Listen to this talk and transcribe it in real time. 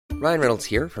Ryan Reynolds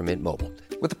here from Mint Mobile.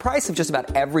 With the price of just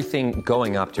about everything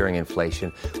going up during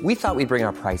inflation, we thought we'd bring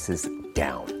our prices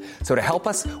down. So to help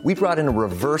us, we brought in a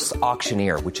reverse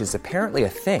auctioneer, which is apparently a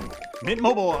thing. Mint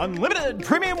Mobile Unlimited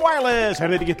Premium Wireless. How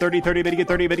to get 30, 30, bit to get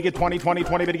 30, bit to get 20, 20,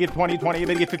 20, bit to get 20, 20,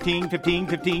 bit to get 15, 15,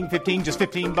 15, 15, just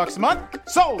 $15 a month?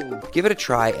 Sold! Give it a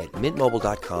try at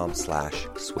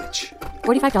mintmobile.com/switch.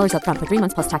 $45 up front for 3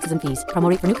 months plus taxes and fees. Promo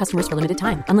rate for new customers for limited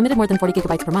time. Unlimited more than 40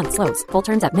 gigabytes per month. Slows full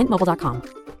terms at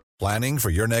mintmobile.com. Planning for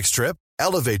your next trip?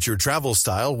 Elevate your travel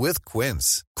style with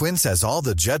Quince. Quince has all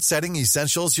the jet-setting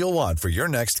essentials you'll want for your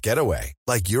next getaway,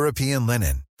 like European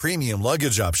linen, premium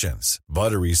luggage options,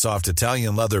 buttery soft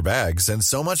Italian leather bags, and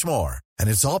so much more. And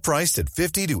it's all priced at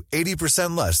 50 to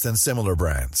 80% less than similar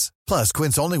brands. Plus,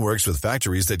 Quince only works with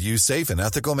factories that use safe and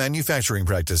ethical manufacturing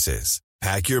practices.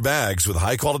 Pack your bags with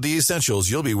high-quality essentials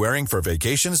you'll be wearing for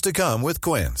vacations to come with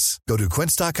Quince. Go to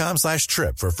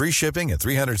quince.com/trip for free shipping and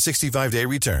 365-day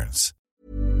returns.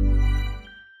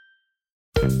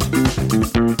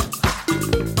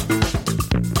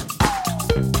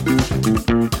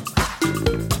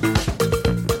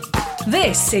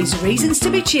 This is Reasons to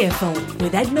be Cheerful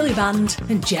with Ed Miliband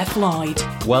and Jeff Lloyd.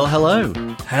 Well, hello.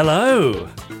 Hello.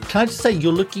 Can I just say,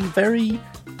 you're looking very...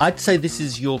 I'd say this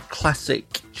is your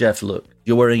classic Jeff look.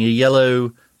 You're wearing a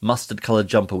yellow mustard-coloured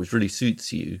jumper, which really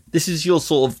suits you. This is your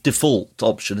sort of default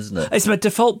option, isn't it? It's my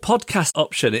default podcast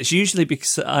option. It's usually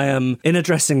because I am in a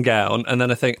dressing gown and then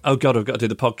I think, oh God, I've got to do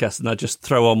the podcast, and I just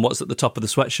throw on what's at the top of the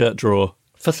sweatshirt drawer.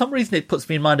 For some reason, it puts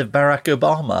me in mind of Barack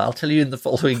Obama. I'll tell you in the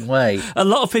following way. A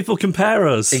lot of people compare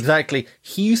us. Exactly.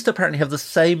 He used to apparently have the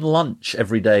same lunch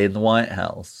every day in the White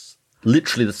House.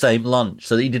 Literally the same lunch,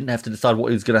 so that he didn't have to decide what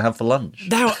he was going to have for lunch.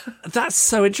 Now, that's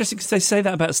so interesting because they say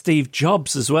that about Steve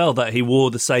Jobs as well, that he wore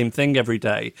the same thing every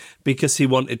day because he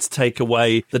wanted to take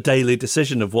away the daily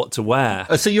decision of what to wear.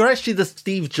 Oh, so you're actually the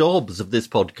Steve Jobs of this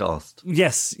podcast?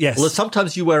 Yes. Well,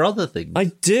 sometimes you wear other things. I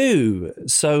do.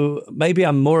 So maybe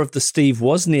I'm more of the Steve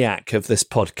Wozniak of this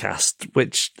podcast,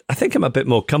 which I think I'm a bit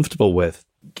more comfortable with.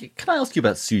 Can I ask you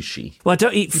about sushi? Well, I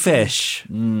don't eat fish.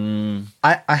 I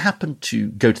happened to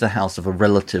go to the house of a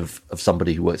relative of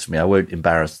somebody who works for me. I won't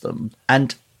embarrass them.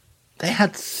 And they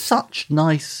had such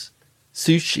nice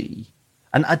sushi.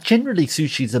 And generally,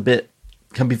 sushi's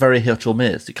can be very hit or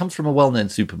miss. It comes from a well-known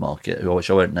supermarket,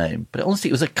 which I won't name. But honestly,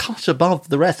 it was a cut above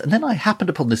the rest. And then I happened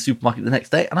upon this supermarket the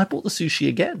next day, and I bought the sushi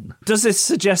again. Does this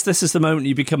suggest this is the moment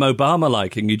you become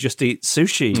Obama-like and you just eat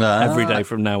sushi every day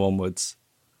from now onwards?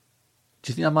 Do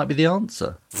you think that might be the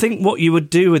answer? Think what you would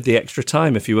do with the extra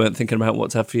time if you weren't thinking about what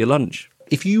to have for your lunch.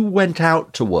 If you went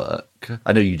out to work,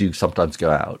 I know you do sometimes go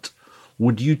out,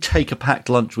 would you take a packed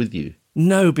lunch with you?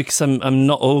 No, because I'm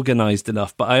not organised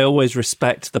enough, but I always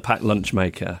respect the packed lunch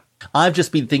maker. I've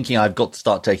just been thinking I've got to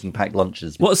start taking packed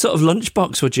lunches. What sort of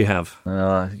lunchbox would you have?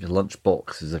 I think a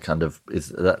lunchbox is a kind of...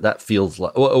 that feels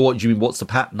like... What do you mean? What's the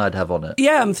pattern I'd have on it?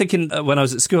 Yeah, I'm thinking when I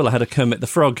was at school, I had a Kermit the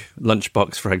Frog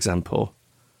lunchbox, for example.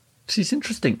 It's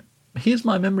interesting. Here's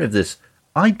my memory of this.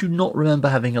 I do not remember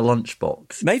having a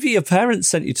lunchbox. Maybe your parents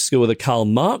sent you to school with a Karl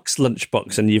Marx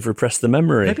lunchbox and you've repressed the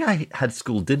memory. Maybe I had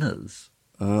school dinners.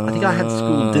 I think I had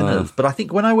school dinners. But I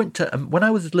think when I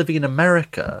was living in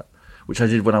America, which I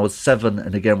did when I was 7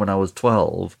 and again when I was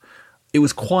 12, it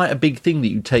was quite a big thing that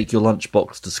you take your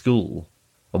lunchbox to school.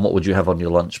 And what would you have on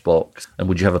your lunchbox? And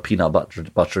would you have a peanut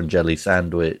butter and jelly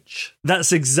sandwich?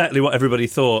 That's exactly what everybody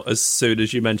thought as soon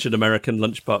as you mentioned American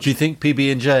lunchbox. Do you think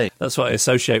PB&J? That's what I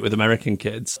associate with American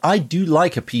kids. I do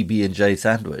like a PB&J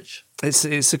sandwich.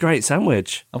 It's a great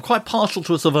sandwich. I'm quite partial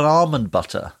to a sort of an almond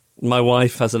butter. My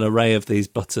wife has an array of these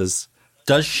butters.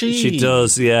 Does she? She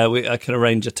does, yeah. I can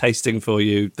arrange a tasting for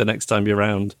you the next time you're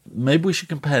around. Maybe we should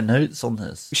compare notes on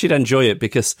this. She'd enjoy it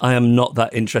because I am not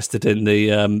that interested in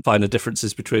the finer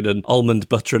differences between an almond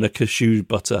butter and a cashew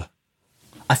butter.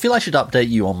 I feel I should update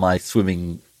you on my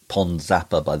swimming pond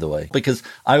zapper, by the way, because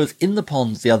I was in the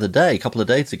ponds the other day, a couple of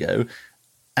days ago,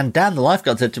 and Dan, the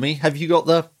lifeguard, said to me, have you got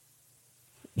the...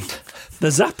 The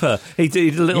zapper. He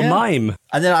did a little mime.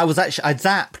 And then I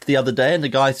zapped the other day, and the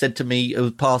guy said to me, who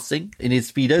was passing in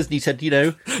his Speedos, and he said,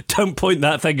 don't point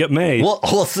that thing at me.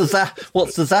 What's the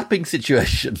zapping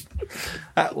situation?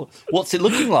 What's it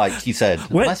looking like? He said.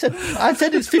 I said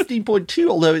it's 15.2,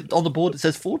 although on the board it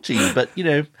says 14. But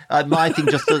my thing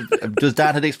just as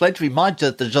Dan had explained to me, mine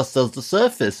just does the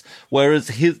surface, whereas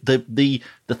the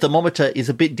thermometer is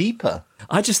a bit deeper.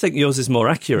 I just think yours is more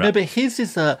accurate. No, but his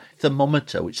is a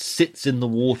thermometer which sits in the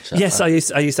water. Yes, I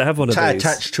used to have one of these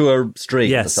attached to a string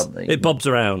or yes, something. It bobs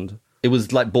around. It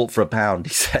was like bought for £1,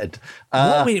 he said.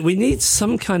 What we need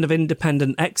some kind of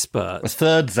independent expert. A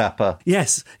third zapper.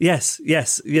 Yes.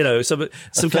 You know, some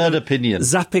third kind of opinion.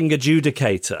 Zapping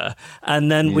adjudicator.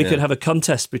 And then we could have a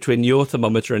contest between your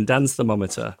thermometer and Dan's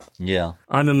thermometer. Yeah.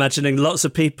 I'm imagining lots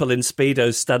of people in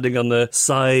Speedos standing on the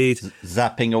side.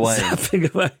 Zapping away.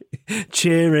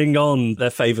 Cheering on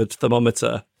their favoured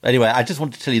thermometer. Anyway, I just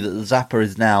want to tell you that the zapper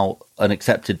is now an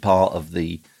accepted part of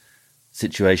the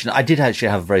situation. I did actually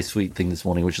have a very sweet thing this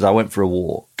morning, which is I went for a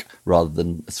walk rather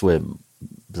than a swim.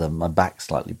 My back's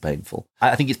slightly painful.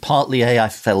 I think it's partly I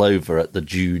fell over at the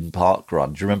June park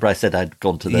run. Do you remember I said I'd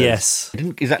gone to those? Yes. I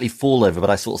didn't exactly fall over, but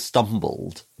I sort of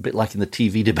stumbled, a bit like in the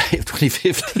TV debate of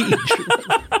 2015.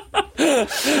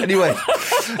 Anyway,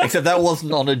 except that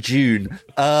wasn't on a June.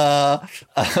 Anyway,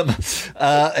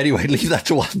 leave that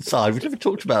to one side. We've never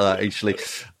talked about that, actually.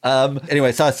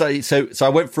 Anyway, so I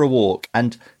went for a walk,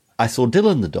 and I saw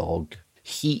Dylan the dog.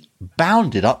 He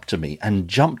bounded up to me and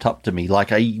jumped up to me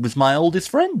like he was my oldest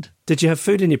friend. Did you have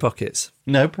food in your pockets?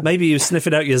 Nope. Maybe you were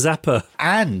sniffing out your zapper.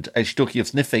 And, actually talking of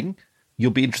sniffing,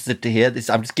 you'll be interested to hear this.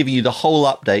 I'm just giving you the whole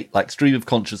update, like stream of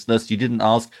consciousness. You didn't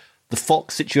ask. The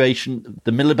Fox situation,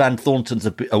 the Miliband Thorntons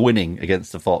are winning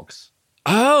against the Fox.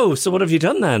 Oh, so what have you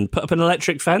done then? Put up an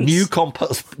electric fence? New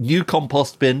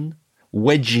compost bin,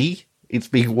 wedgie. It's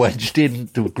being wedged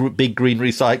into a big green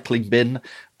recycling bin,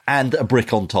 and a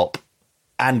brick on top,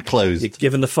 and closed. You're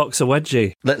giving the Fox a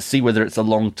wedgie. Let's see whether it's a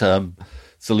long-term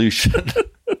solution.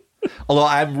 Although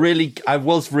I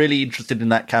was really interested in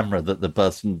that camera that the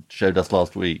person showed us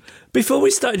last week. Before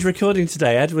we started recording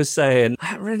today, Ed was saying,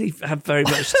 I really have very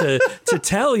much to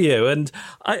tell you. And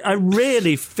I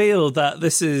really feel that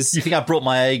this is... You think I brought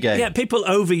my A game? Yeah, people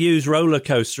overuse roller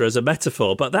coaster as a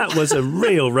metaphor, but that was a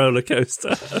real roller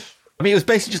coaster. I mean, it was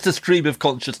basically just a stream of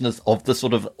consciousness of the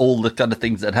sort of all the kind of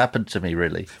things that had happened to me,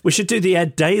 really. We should do the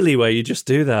Ed Daily where you just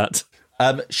do that.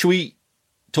 Should we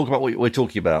talk about what we're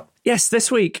talking about? Yes, this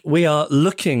week we are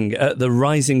looking at the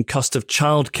rising cost of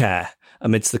childcare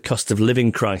amidst the cost of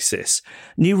living crisis.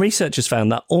 New research has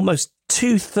found that almost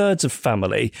 2/3 of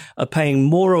family are paying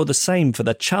more or the same for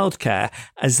their childcare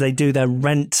as they do their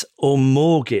rent or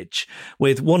mortgage,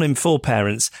 with 1 in 4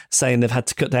 parents saying they've had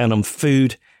to cut down on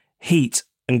food, heat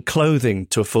and clothing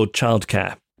to afford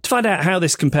childcare. To find out how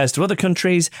this compares to other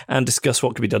countries and discuss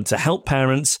what can be done to help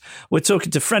parents, we're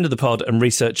talking to friend of the pod and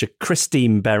researcher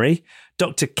Christine Berry,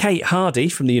 Dr. Kate Hardy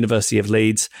from the University of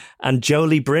Leeds, and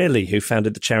Jolie Brearley, who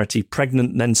founded the charity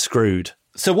Pregnant Then Screwed.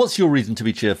 So what's your reason to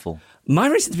be cheerful? My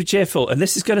reason to be cheerful, and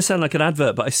this is going to sound like an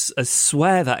advert, but I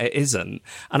swear that it isn't,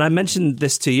 and I mentioned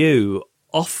this to you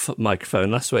off microphone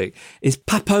last week, is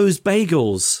Papo's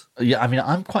Bagels. Yeah, I mean,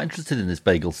 I'm quite interested in this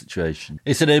bagel situation.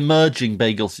 It's an emerging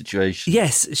bagel situation.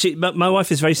 Yes, my wife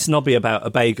is very snobby about a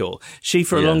bagel. She,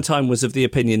 for a long time, was of the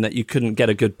opinion that you couldn't get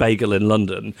a good bagel in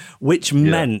London, which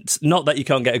meant, not that you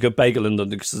can't get a good bagel in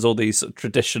London because there's all these sort of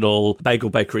traditional bagel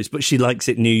bakeries, but she likes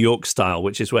it New York style,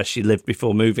 which is where she lived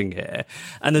before moving here.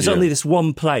 And there's only this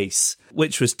one place,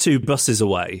 which was 2 buses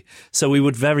away, so we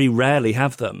would very rarely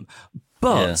have them.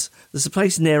 But there's a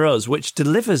place near us which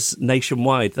delivers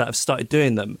nationwide that have started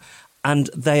doing them,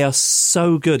 and they are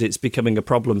so good it's becoming a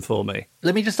problem for me.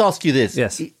 Let me just ask you this.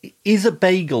 Yes. Is a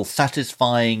bagel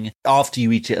satisfying after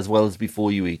you eat it as well as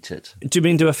before you eat it? Do you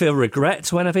mean, do I feel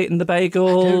regret when I've eaten the bagel?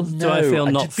 I don't know. Do I feel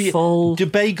not full? Do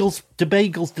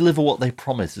bagels deliver what they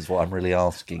promise is what I'm really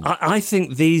asking. I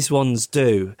think these ones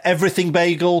do. Everything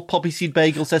bagel, poppy seed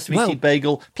bagel, sesame seed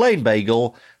bagel, plain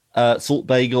bagel, salt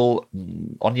bagel,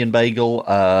 onion bagel.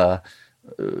 I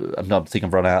think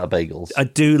I've run out of bagels. I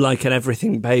do like an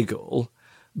everything bagel,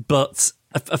 but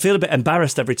I feel a bit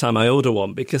embarrassed every time I order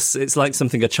one because it's like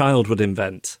something a child would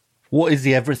invent. What is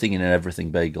the everything in an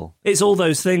everything bagel? It's all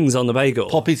those things on the bagel.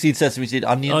 Poppy seed, sesame seed,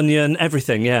 onion? Onion,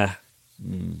 everything, yeah.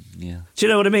 Yeah. Do you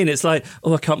know what I mean? It's like,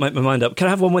 I can't make my mind up. Can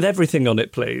I have one with everything on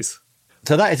it, please?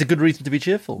 So that is a good reason to be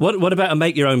cheerful. What about a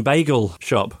make-your-own bagel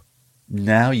shop?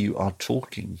 Now you are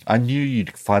talking. I knew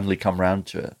you'd finally come round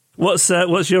to it.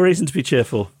 What's your reason to be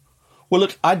cheerful? Well,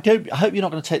 look, I hope you're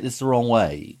not going to take this the wrong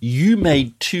way. You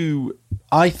made 2,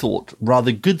 I thought,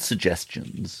 rather good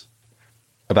suggestions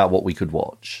about what we could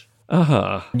watch.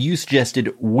 Uh-huh. You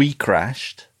suggested We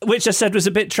Crashed. Which I said was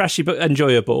a bit trashy but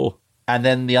enjoyable. And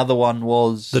then the other one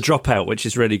was... The Dropout, which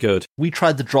is really good. We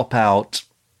tried The Dropout.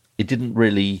 It didn't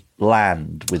really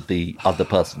land with the other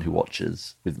person who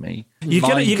watches with me. You're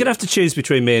gonna have to choose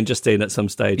between me and Justine at some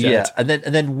stage. Yeah, Ed.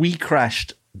 and then We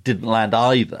Crashed didn't land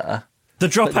either. The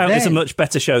Dropout is a much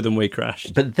better show than We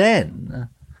Crashed. But then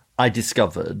I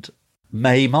discovered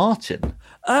Mae Martin.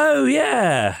 Oh,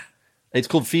 yeah. It's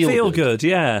called Feel Good.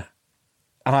 Yeah.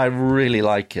 and I really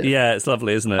like it. Yeah, it's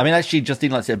lovely, isn't it? I mean, actually,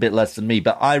 Justine likes it a bit less than me,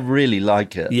 but I really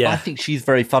like it. Yeah. I think she's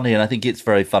very funny, and I think it's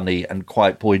very funny and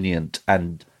quite poignant,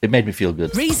 and it made me feel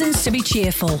good. Reasons to be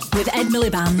cheerful with Ed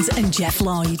Miliband and Jeff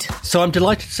Lloyd. So I'm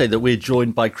delighted to say that we're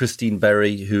joined by Christine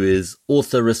Berry, who is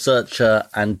author, researcher,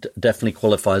 and definitely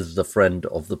qualifies as a friend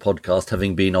of the podcast,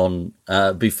 having been on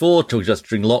before, talking just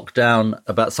during lockdown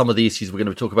about some of the issues we're going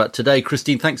to talk about today.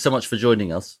 Christine, thanks so much for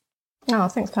joining us. Oh,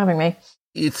 thanks for having me.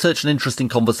 It's such an interesting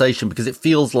conversation because it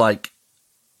feels like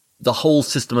the whole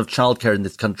system of childcare in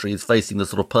this country is facing the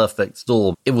sort of perfect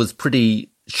storm. It was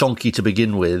pretty shonky to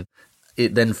begin with.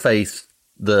 It then faced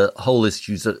the whole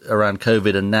issues around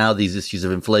COVID and now these issues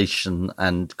of inflation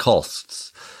and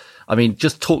costs. I mean,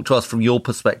 just talk to us from your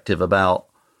perspective about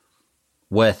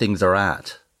where things are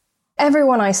at.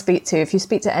 Everyone I speak to, if you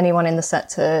speak to anyone in the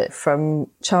sector, from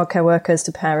childcare workers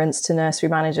to parents to nursery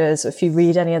managers, if you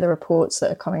read any of the reports that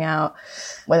are coming out,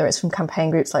 whether it's from campaign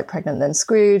groups like Pregnant Then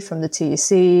Screwed, from the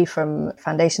TUC, from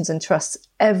foundations and trusts,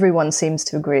 everyone seems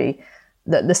to agree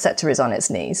that the sector is on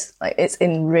its knees. Like, it's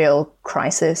in real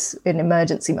crisis, in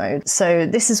emergency mode. So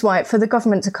this is why, for the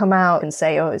government to come out and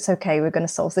say, oh, it's okay, we're going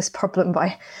to solve this problem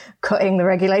by cutting the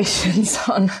regulations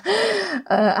on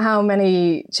how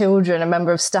many children a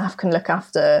member of staff can look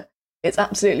after, it's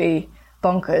absolutely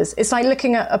bonkers. It's like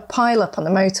looking at a pile-up on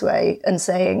the motorway and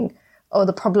saying, oh,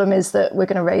 the problem is that we're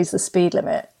going to raise the speed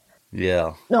limit.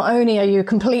 Yeah. Not only are you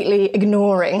completely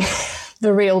ignoring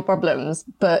the real problems,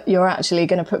 but you're actually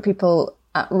going to put people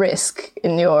at risk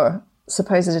in your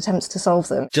supposed attempts to solve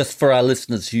them. Just for our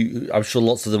listeners, who I'm sure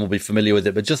lots of them will be familiar with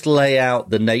it, but just lay out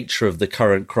the nature of the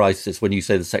current crisis when you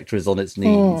say the sector is on its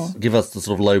knees. Give us the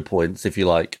sort of low points, if you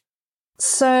like.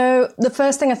 So the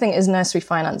first thing I think is nursery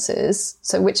finances,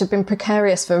 so which have been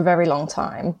precarious for a very long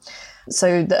time.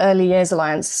 So the Early Years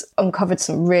Alliance uncovered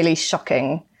some really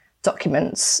shocking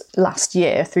documents last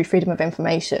year through Freedom of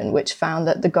Information, which found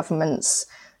that the government's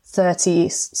 30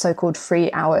 so-called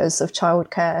free hours of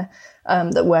childcare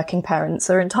that working parents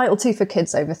are entitled to for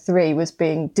kids over 3 was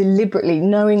being deliberately,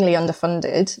 knowingly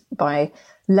underfunded by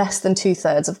less than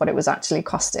 2/3 of what it was actually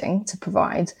costing to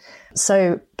provide.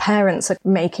 So parents are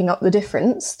making up the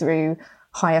difference through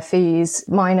higher fees.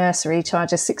 My nursery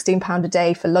charges £16 a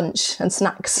day for lunch and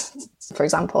snacks, for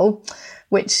example,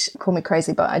 which, call me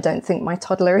crazy, but I don't think my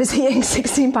toddler is eating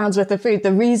 £16 worth of food.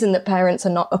 The reason that parents are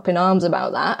not up in arms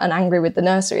about that and angry with the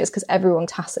nursery is because everyone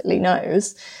tacitly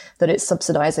knows that it's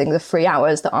subsidising the free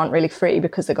hours that aren't really free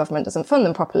because the government doesn't fund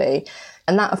them properly.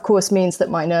 And that, of course, means that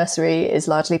my nursery is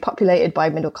largely populated by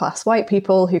middle-class white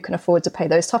people who can afford to pay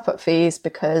those top-up fees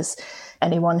because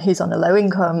anyone who's on a low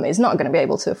income is not going to be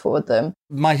able to afford them.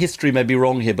 My history may be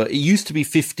wrong here, but it used to be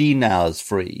 15 hours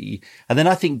free. And then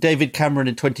I think David Cameron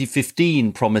in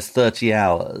 2015 promised 30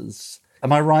 hours.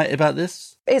 Am I right about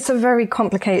this? It's a very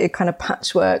complicated kind of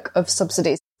patchwork of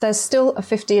subsidies. There's still a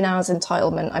 15 hours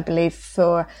entitlement, I believe,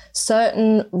 for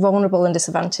certain vulnerable and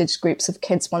disadvantaged groups of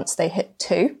kids once they hit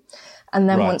 2. And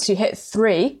then once you hit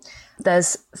 3,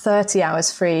 there's 30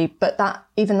 hours free, but that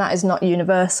is not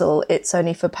universal. It's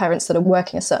only for parents that are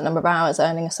working a certain number of hours,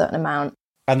 earning a certain amount.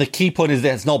 And the key point is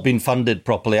that it's not been funded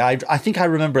properly. I think I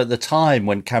remember at the time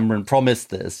when Cameron promised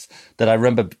this, that I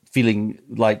remember feeling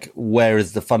like, where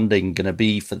is the funding going to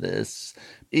be for this?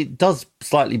 It does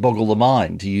slightly boggle the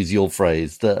mind, to use your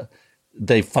phrase, that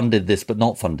they've funded this but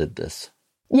not funded this.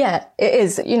 Yeah, it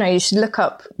is. You know, you should look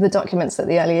up the documents that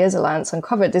the Early Years Alliance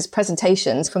uncovered. There's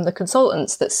presentations from the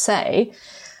consultants that say,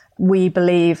 we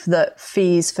believe that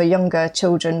fees for younger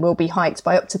children will be hiked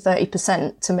by up to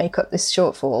 30% to make up this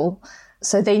shortfall.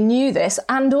 So they knew this.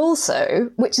 And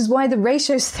also, which is why the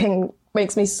ratios thing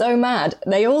makes me so mad,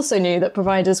 they also knew that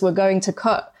providers were going to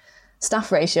cut staff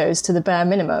ratios to the bare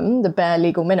minimum, the bare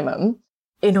legal minimum,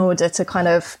 in order to kind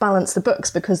of balance the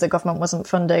books because the government wasn't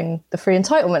funding the free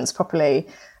entitlements properly.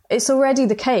 It's already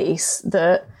the case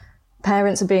that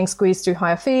parents are being squeezed through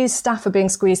higher fees, staff are being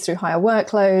squeezed through higher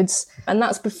workloads, and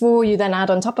that's before you then add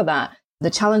on top of that the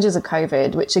challenges of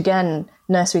COVID, which again,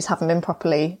 nurseries haven't been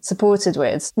properly supported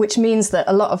with, which means that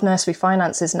a lot of nursery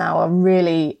finances now are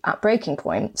really at breaking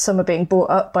point. Some are being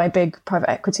bought up by big private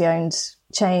equity owned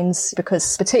chains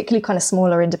because particularly kind of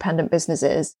smaller independent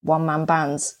businesses, one-man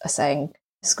bands are saying,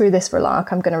 screw this for a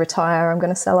lark, I'm going to retire, I'm going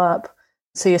to sell up.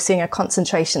 So you're seeing a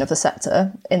concentration of the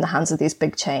sector in the hands of these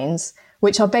big chains,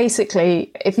 which are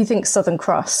basically, if you think Southern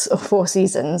Cross or Four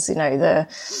Seasons, you know, the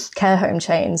care home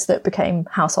chains that became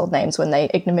household names when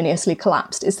they ignominiously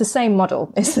collapsed, it's the same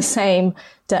model. It's the same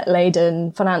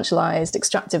debt-laden, financialized,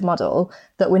 extractive model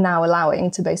that we're now allowing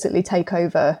to basically take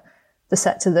over the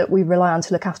sector that we rely on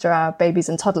to look after our babies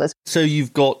and toddlers. So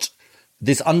you've got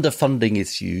this underfunding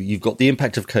issue, you've got the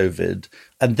impact of COVID,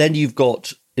 and then you've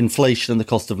got inflation and the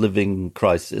cost of living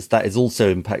crisis. That is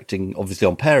also impacting, obviously,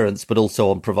 on parents, but also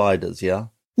on providers, yeah?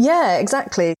 Yeah,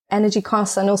 exactly. Energy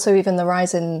costs and also even the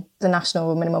rise in the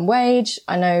national minimum wage.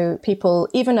 I know people,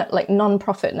 even at like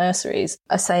non-profit nurseries,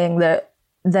 are saying that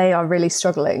they are really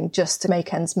struggling just to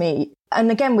make ends meet. And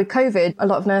again, with COVID, a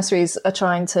lot of nurseries are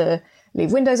trying to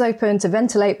leave windows open to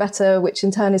ventilate better, which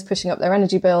in turn is pushing up their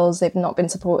energy bills. They've not been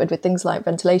supported with things like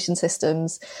ventilation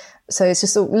systems. So it's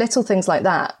just little things like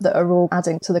that that are all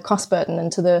adding to the cost burden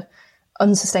and to the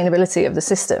unsustainability of the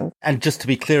system. And just to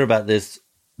be clear about this,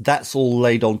 that's all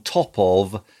laid on top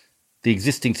of the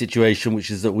existing situation, which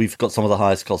is that we've got some of the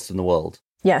highest costs in the world.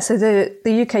 Yeah, so the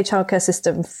UK childcare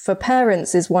system for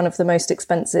parents is one of the most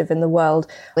expensive in the world.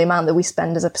 The amount that we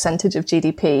spend as a percentage of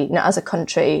GDP, as a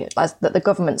country, that the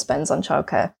government spends on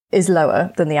childcare is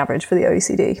lower than the average for the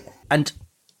OECD. And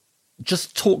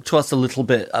just talk to us a little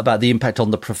bit about the impact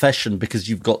on the profession, because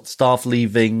you've got staff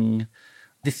leaving.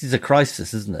 This is a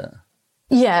crisis, isn't it?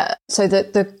 Yeah, so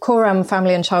the Coram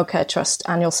Family and Childcare Trust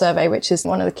annual survey, which is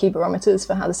one of the key barometers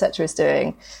for how the sector is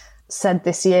doing, said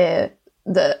this year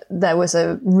that there was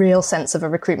a real sense of a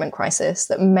recruitment crisis,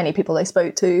 that many people they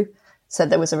spoke to said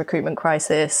there was a recruitment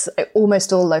crisis.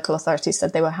 Almost all local authorities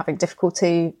said they were having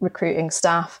difficulty recruiting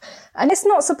staff. And it's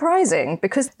not surprising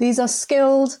because these are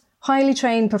skilled, highly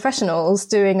trained professionals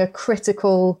doing a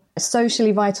critical,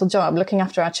 socially vital job looking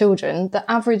after our children. The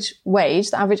average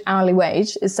hourly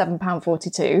wage is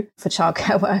 £7.42 for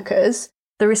childcare workers.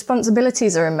 The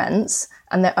responsibilities are immense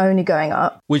and they're only going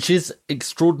up. Which is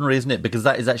extraordinary, isn't it? Because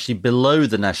that is actually below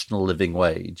the national living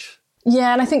wage.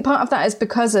 Yeah, and I think part of that is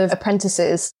because of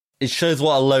apprentices. It shows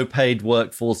what a low-paid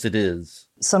workforce it is.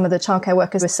 Some of the childcare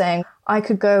workers were saying, I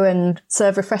could go and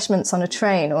serve refreshments on a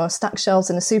train or stack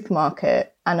shelves in a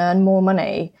supermarket and earn more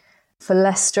money for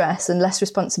less stress and less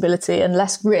responsibility and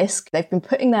less risk. They've been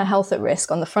putting their health at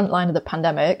risk on the front line of the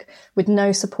pandemic with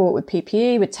no support with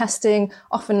PPE, with testing,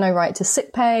 often no right to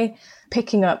sick pay,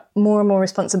 picking up more and more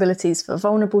responsibilities for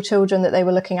vulnerable children that they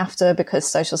were looking after because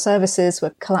social services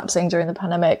were collapsing during the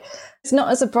pandemic. It's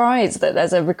not a surprise that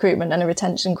there's a recruitment and a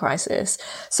retention crisis.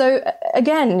 So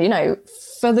again,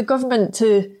 for the government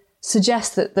to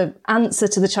suggest that the answer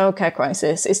to the childcare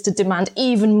crisis is to demand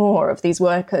even more of these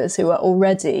workers who are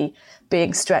already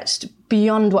being stretched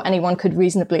beyond what anyone could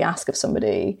reasonably ask of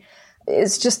somebody,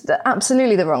 it's just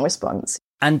absolutely the wrong response.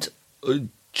 And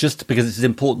just because it's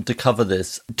important to cover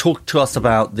this, talk to us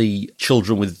about the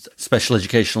children with special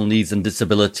educational needs and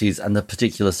disabilities and the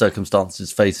particular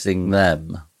circumstances facing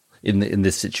them in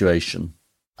this situation.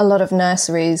 A lot of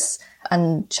nurseries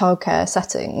and childcare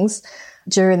settings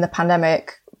during the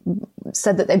pandemic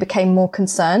said that they became more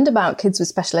concerned about kids with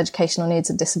special educational needs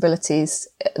and disabilities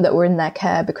that were in their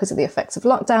care because of the effects of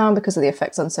lockdown, because of the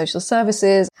effects on social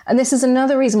services. And this is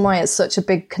another reason why it's such a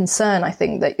big concern, I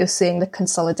think, that you're seeing the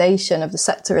consolidation of the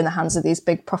sector in the hands of these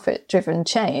big profit-driven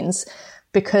chains,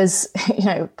 because,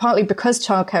 partly because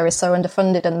childcare is so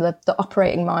underfunded and the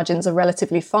operating margins are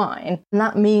relatively fine. And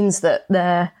that means that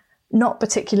they're not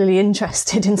particularly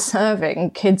interested in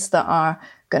serving kids that are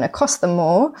going to cost them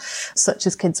more, such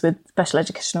as kids with special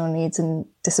educational needs and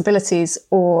disabilities,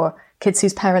 or kids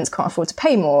whose parents can't afford to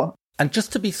pay more. And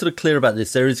just to be sort of clear about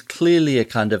this, there is clearly a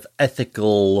kind of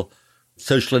ethical,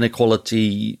 social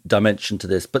inequality dimension to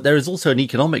this, but there is also an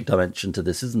economic dimension to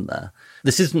this, isn't there?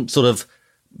 This isn't sort of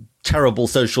terrible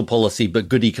social policy, but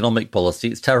good economic policy.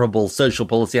 It's terrible social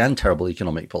policy and terrible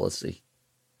economic policy.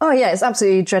 Oh, yeah, it's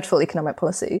absolutely dreadful economic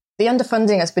policy. The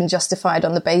underfunding has been justified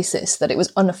on the basis that it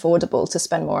was unaffordable to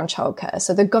spend more on childcare.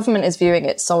 So the government is viewing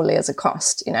it solely as a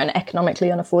cost, an economically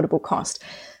unaffordable cost.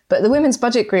 But the Women's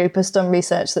Budget Group has done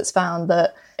research that's found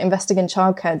that investing in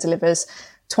childcare delivers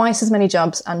twice as many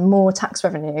jobs and more tax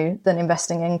revenue than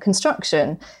investing in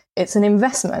construction. It's an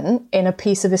investment in a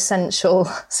piece of essential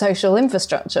social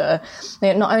infrastructure.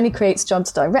 It not only creates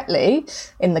jobs directly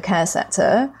in the care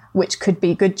sector, which could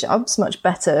be good jobs, much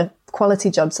better quality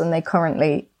jobs than they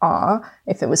currently are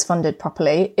if it was funded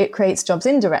properly. It creates jobs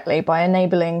indirectly by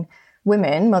enabling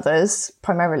women, mothers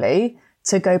primarily,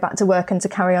 to go back to work and to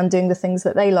carry on doing the things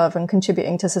that they love and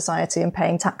contributing to society and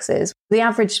paying taxes. The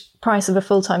average price of a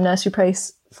full-time nursery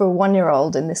place for a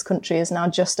 1-year-old in this country is now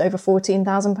just over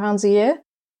 £14,000 a year.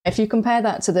 If you compare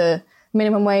that to the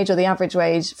minimum wage or the average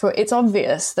wage, it's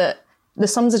obvious that the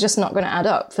sums are just not going to add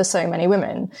up for so many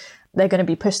women. They're going to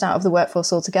be pushed out of the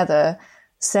workforce altogether,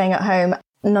 staying at home.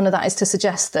 None of that is to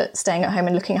suggest that staying at home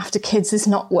and looking after kids is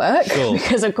not work,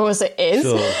 because of course it is.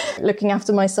 Looking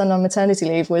after my son on maternity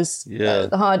leave was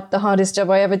the hardest job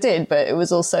I ever did, but it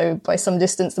was also by some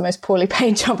distance the most poorly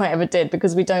paid job I ever did,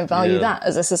 because we don't value that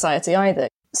as a society either.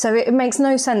 So it makes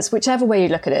no sense, whichever way you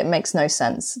look at it, it makes no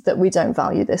sense that we don't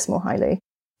value this more highly.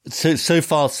 So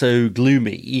far so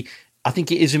gloomy. I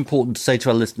think it is important to say to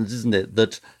our listeners, isn't it,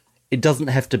 that it doesn't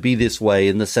have to be this way,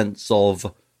 in the sense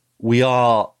of we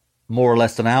are more or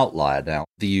less an outlier now,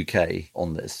 the UK,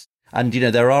 on this. And,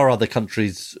 there are other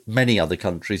countries, many other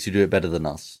countries, who do it better than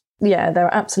us. Yeah, there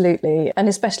are absolutely. And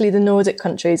especially the Nordic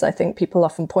countries, I think people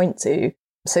often point to.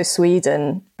 So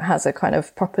Sweden has a kind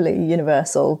of properly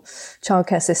universal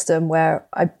childcare system where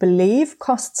I believe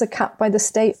costs are capped by the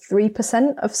state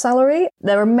 3% of salary.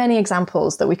 There are many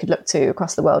examples that we could look to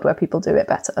across the world where people do it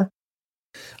better.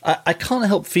 I can't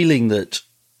help feeling that,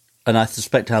 and I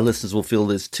suspect our listeners will feel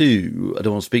this too, I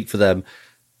don't want to speak for them,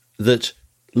 that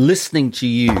listening to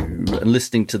you and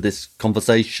listening to this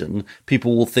conversation,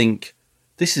 people will think,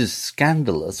 this is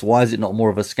scandalous. Why is it not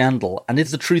more of a scandal? And is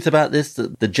the truth about this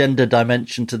that the gender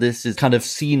dimension to this is kind of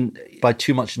seen by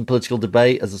too much in political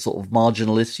debate as a sort of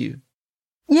marginal issue?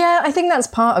 Yeah, I think that's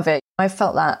part of it. I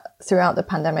felt that throughout the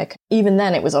pandemic. Even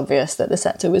then, it was obvious that the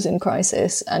sector was in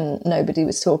crisis and nobody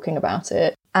was talking about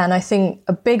it. And I think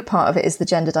a big part of it is the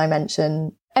gender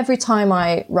dimension. Every time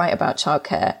I write about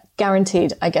childcare,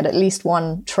 guaranteed I get at least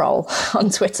one troll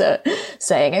on Twitter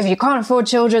saying, if you can't afford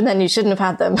children, then you shouldn't have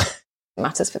had them. It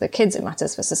matters for the kids, it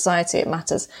matters for society, it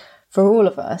matters for all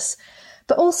of us.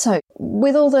 But also,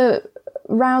 with all the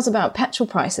rows about petrol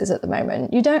prices at the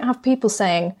moment, you don't have people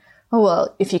saying, oh,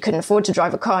 well, if you couldn't afford to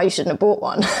drive a car, you shouldn't have bought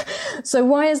one. So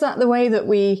why is that the way that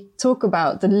we talk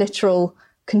about the literal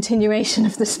continuation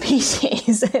of the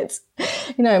species? It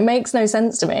makes no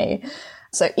sense to me.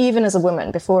 So even as a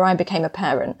woman, before I became a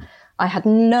parent, I had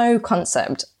no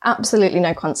concept, absolutely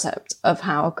no concept of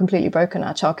how completely broken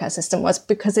our childcare system was,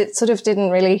 because it sort of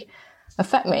didn't really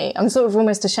affect me. I'm sort of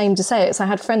almost ashamed to say it. So I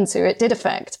had friends who it did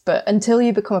affect. But until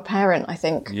you become a parent, I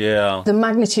think the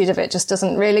magnitude of it just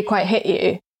doesn't really quite hit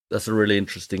you. That's a really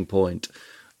interesting point.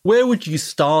 Where would you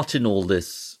start in all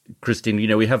this, Christine?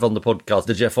 We have on the podcast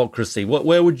the Jeffocracy.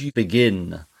 Where would you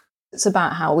begin? It's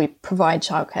about how we provide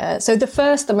childcare. So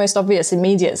the most obvious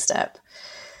immediate step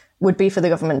would be for the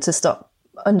government to stop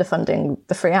underfunding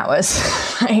the free hours,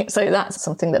 right? So that's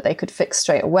something that they could fix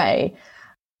straight away.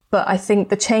 But I think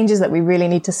the changes that we really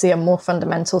need to see are more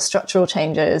fundamental structural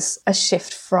changes, a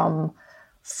shift from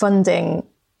funding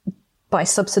by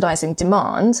subsidising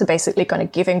demand, so basically kind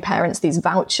of giving parents these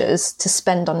vouchers to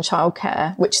spend on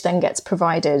childcare, which then gets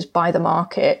provided by the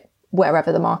market,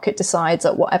 wherever the market decides,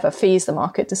 at whatever fees the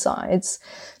market decides,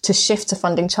 to shift to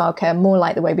funding childcare more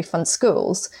like the way we fund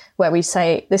schools, where we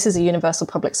say this is a universal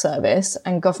public service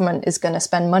and government is going to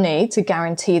spend money to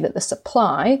guarantee that the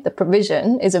supply, the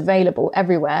provision, is available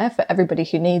everywhere for everybody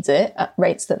who needs it at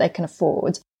rates that they can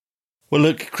afford. Well,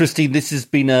 look, Christine, this has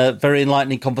been a very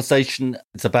enlightening conversation.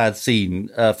 It's a bad scene,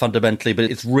 fundamentally, but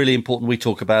it's really important we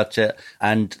talk about it.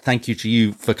 And thank you to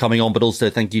you for coming on, but also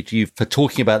thank you to you for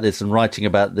talking about this and writing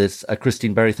about this.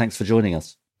 Christine Berry, thanks for joining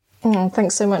us.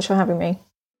 Thanks so much for having me.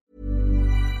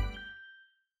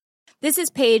 This is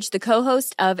Paige, the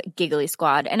co-host of Giggly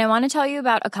Squad, and I want to tell you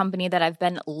about a company that I've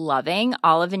been loving,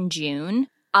 Olive & June.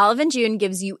 Olive & June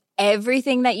gives you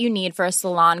everything that you need for a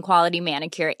salon-quality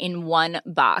manicure in one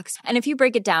box. And if you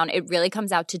break it down, it really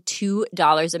comes out to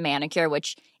 $2 a manicure,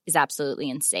 which is absolutely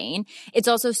insane. It's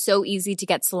also so easy to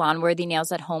get salon-worthy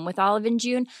nails at home with Olive &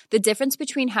 June. The difference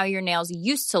between how your nails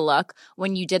used to look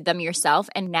when you did them yourself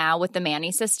and now with the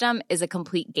Mani system is a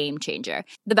complete game changer.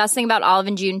 The best thing about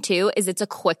Olive & June, too, is it's a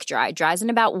quick dry. Dries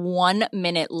in about 1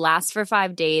 minute, lasts for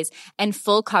 5 days, and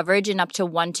full coverage in up to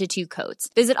 1 to 2 coats.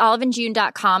 Visit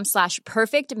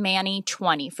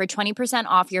oliveandjune.com/perfectmani20 for 20%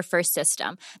 off your first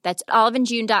system. That's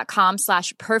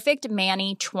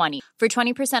oliveandjune.com/perfectmani20 for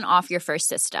 20% off your first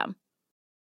system.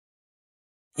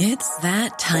 It's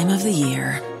that time of the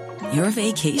year. Your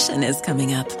vacation is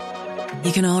coming up.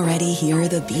 You can already hear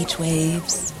the beach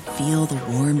waves, feel the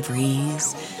warm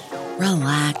breeze,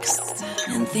 relax,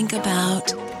 and think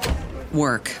about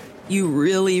work. You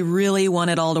really, really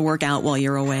want it all to work out while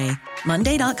you're away.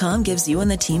 Monday.com gives you and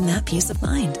the team that peace of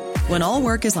mind. When all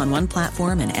work is on one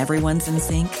platform and everyone's in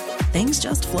sync, things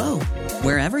just flow.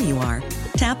 Wherever you are,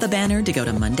 tap the banner to go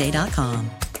to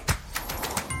Monday.com.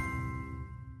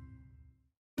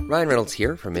 Ryan Reynolds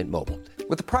here from Mint Mobile.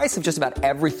 With the price of just about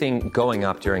everything going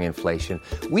up during inflation,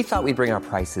 we thought we'd bring our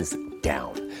prices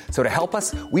down. So to help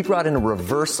us, we brought in a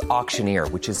reverse auctioneer,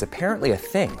 which is apparently a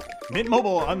thing. Mint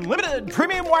Mobile Unlimited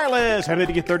Premium Wireless. How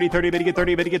to get 30, 30, bit to get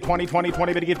 30, bit to get 20, 20,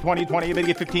 20, bit to get 20, 20, bit to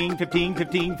get 15, 15,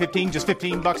 15, 15, just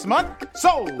 $15 a month?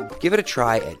 Sold! Give it a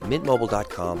try at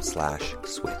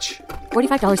mintmobile.com/switch.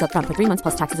 $45 up front for 3 months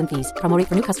plus taxes and fees. Promo rate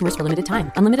for new customers for limited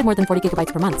time. Unlimited more than 40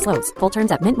 gigabytes per month. Slows full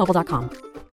terms at mintmobile.com.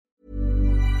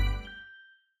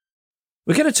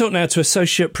 We're going to talk now to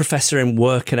Associate Professor in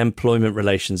Work and Employment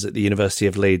Relations at the University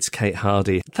of Leeds, Kate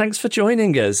Hardy. Thanks for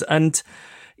joining us. And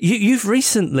you've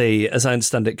recently, as I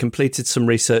understand it, completed some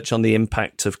research on the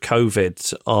impact of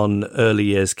COVID on early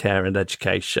years care and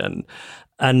education.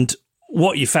 And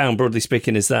what you found, broadly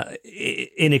speaking, is that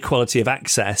inequality of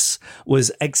access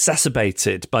was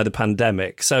exacerbated by the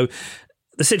pandemic. So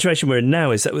the situation we're in now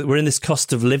is that we're in this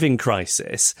cost of living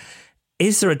crisis.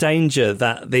 Is there a danger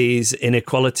that these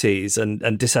inequalities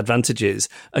and disadvantages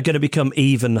are going to become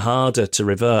even harder to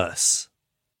reverse?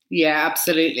 Yeah,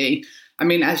 absolutely. I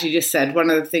mean, as you just said, one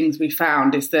of the things we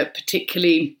found is that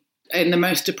particularly in the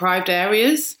most deprived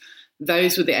areas,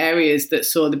 those were the areas that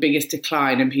saw the biggest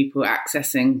decline in people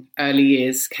accessing early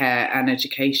years care and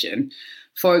education.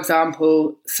 For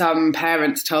example, some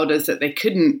parents told us that they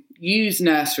couldn't use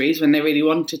nurseries when they really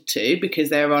wanted to because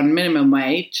they were on minimum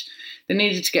wage. They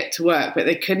needed to get to work, but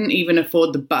they couldn't even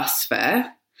afford the bus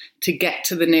fare to get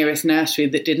to the nearest nursery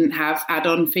that didn't have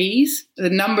add-on fees. The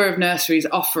number of nurseries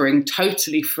offering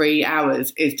totally free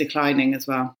hours is declining as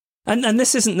well. And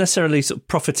this isn't necessarily sort of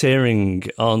profiteering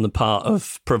on the part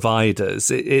of providers.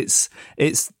 It's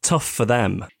tough for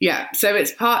them. Yeah, so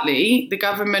it's partly the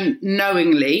government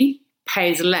knowingly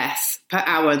pays less per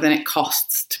hour than it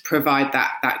costs to provide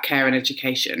that care and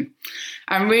education.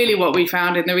 And really what we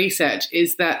found in the research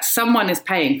is that someone is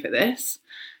paying for this.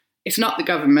 It's not the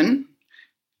government.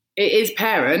 It is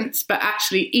parents, but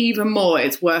actually even more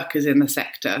it's workers in the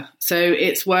sector. So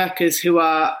it's workers who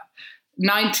are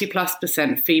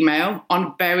 90+% female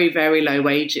on very, very low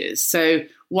wages. So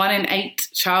 1 in 8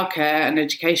 childcare and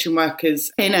education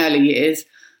workers in early years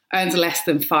earns less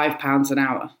than £5 an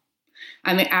hour.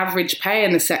 And the average pay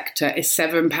in the sector is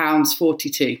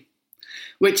 £7.42,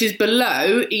 which is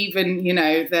below even,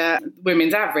 the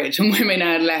women's average, and women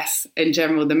earn less in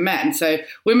general than men. So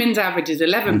women's average is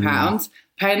 £11,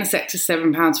 pay in the sector is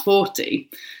 £7.40.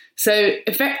 So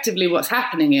effectively what's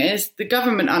happening is the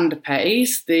government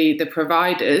underpays the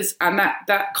providers, and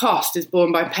that cost is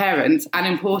borne by parents and,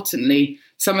 importantly,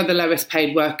 some of the lowest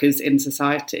paid workers in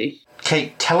society.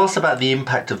 Kate, tell us about the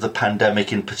impact of the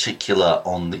pandemic in particular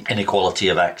on the inequality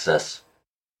of access.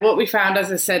 What we found,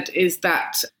 as I said, is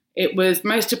that it was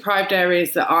most deprived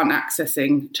areas that aren't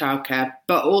accessing childcare,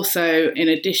 but also, in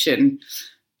addition,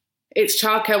 it's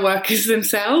childcare workers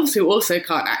themselves who also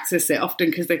can't access it, often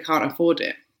because they can't afford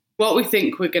it. What we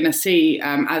think we're going to see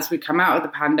as we come out of the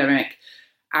pandemic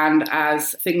and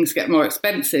as things get more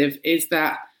expensive is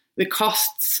that the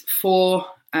costs for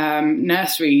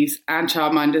nurseries and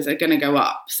childminders are going to go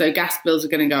up. So gas bills are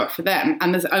going to go up for them.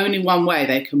 And there's only one way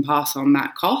they can pass on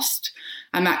that cost.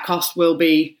 And that cost will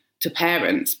be to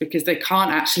parents because they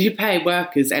can't actually pay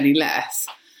workers any less.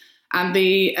 And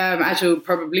as you'll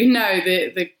probably know,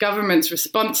 the government's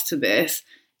response to this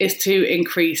is to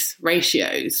increase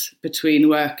ratios between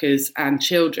workers and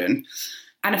children.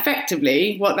 And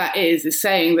effectively, what that is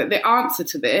saying that the answer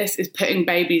to this is putting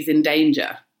babies in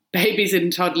danger. Babies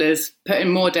and toddlers put in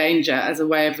more danger as a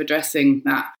way of addressing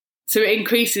that. So it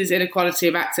increases inequality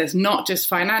of access, not just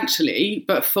financially,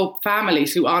 but for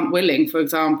families who aren't willing, for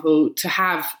example, to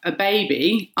have a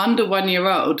baby under 1 year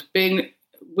old being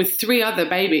with 3 other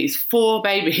babies, 4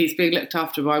 babies being looked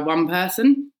after by one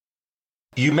person.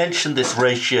 You mentioned this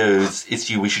ratios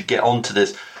issue. We should get onto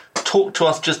this. Talk to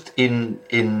us just in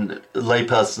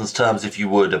layperson's terms, if you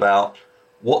would, about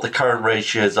what the current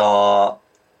ratios are.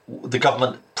 The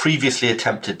government previously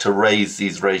attempted to raise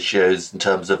these ratios in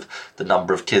terms of the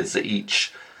number of kids that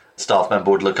each staff member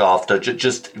would look after.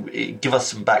 Just give us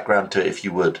some background to it, if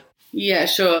you would. Yeah,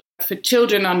 sure. For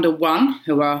children under 1,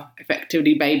 who are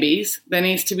effectively babies, there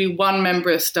needs to be 1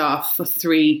 member of staff for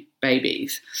 3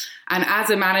 babies. And as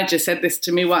a manager said this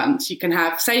to me once, you can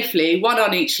have safely 1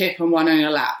 on each hip and 1 on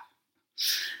your lap.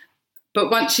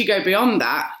 But once you go beyond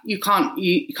that, you can't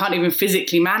even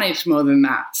physically manage more than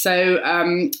that. So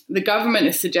the government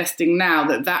is suggesting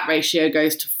now that ratio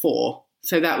goes to 4.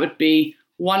 So that would be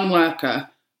 1 worker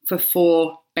for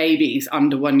 4 babies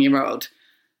under 1 year old.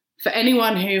 For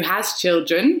anyone who has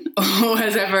children or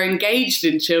has ever engaged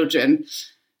in children,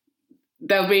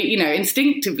 there'll be,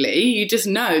 instinctively, you just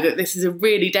know that this is a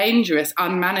really dangerous,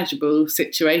 unmanageable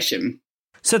situation.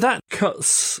 So that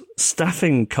cuts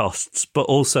staffing costs, but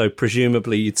also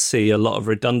presumably you'd see a lot of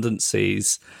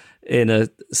redundancies in a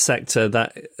sector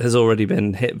that has already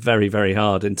been hit very, very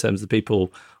hard in terms of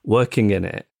people working in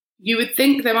it. You would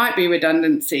think there might be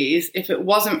redundancies if it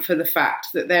wasn't for the fact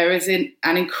that there is an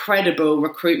incredible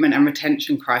recruitment and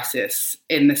retention crisis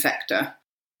in the sector.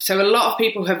 So a lot of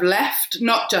people have left,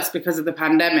 not just because of the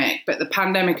pandemic, but the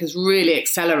pandemic has really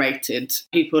accelerated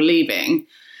people leaving.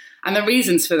 And the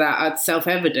reasons for that are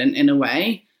self-evident in a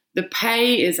way. The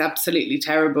pay is absolutely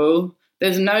terrible.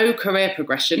 There's no career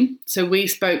progression. So we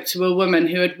spoke to a woman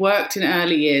who had worked in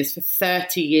early years for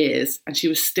 30 years and she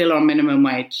was still on minimum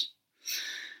wage.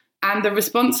 And the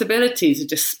responsibilities are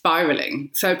just spiralling.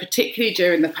 So particularly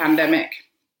during the pandemic,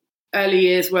 early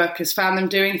years workers found them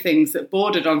doing things that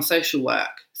bordered on social work.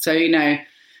 So,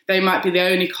 they might be the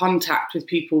only contact with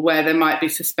people where there might be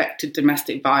suspected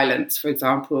domestic violence, for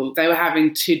example. They were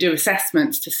having to do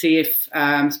assessments to see if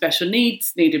special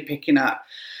needs needed picking up.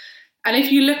 And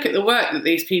if you look at the work that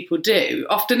these people do,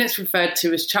 often it's referred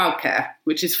to as childcare,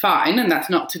 which is fine, and that's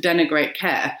not to denigrate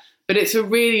care, but it's a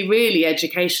really, really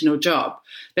educational job.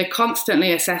 They're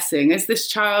constantly assessing, is this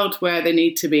child where they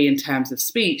need to be in terms of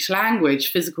speech,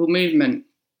 language, physical movement?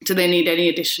 Do they need any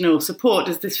additional support?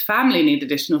 Does this family need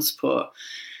additional support?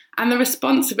 And the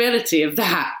responsibility of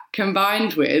that,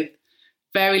 combined with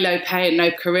very low pay and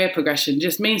no career progression,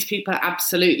 just means people are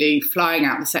absolutely flying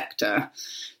out the sector.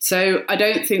 So I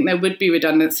don't think there would be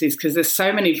redundancies because there's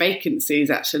so many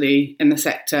vacancies actually in the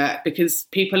sector, because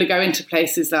people are going to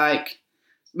places like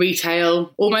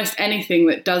retail, almost anything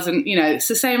that doesn't, it's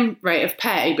the same rate of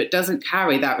pay, but doesn't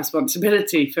carry that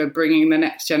responsibility for bringing the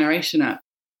next generation up.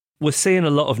 We're seeing a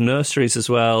lot of nurseries as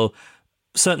well,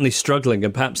 certainly struggling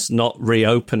and perhaps not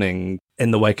reopening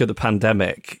in the wake of the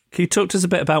pandemic. Can you talk to us a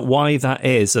bit about why that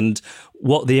is and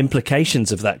what the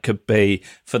implications of that could be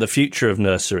for the future of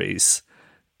nurseries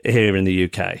here in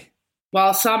the UK?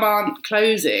 While some aren't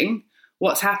closing,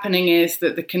 what's happening is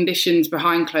that the conditions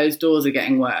behind closed doors are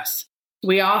getting worse.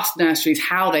 We asked nurseries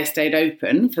how they stayed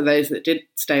open, for those that did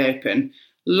stay open.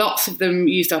 Lots of them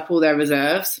used up all their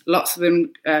reserves. Lots of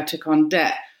them took on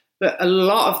debt. But a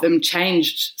lot of them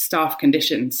changed staff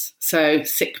conditions. So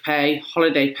sick pay,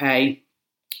 holiday pay,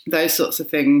 those sorts of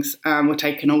things were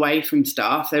taken away from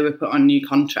staff. They were put on new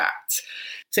contracts.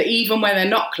 So even when they're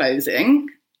not closing,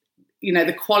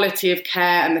 the quality of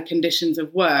care and the conditions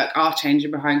of work are changing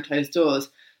behind closed doors.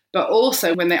 But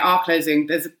also when they are closing,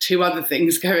 there's two other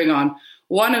things going on.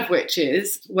 One of which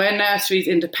is where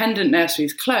independent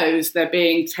nurseries close, they're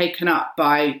being taken up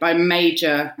by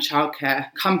major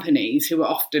childcare companies who are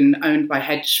often owned by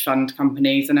hedge fund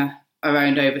companies and are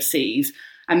owned overseas.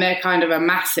 And they're kind of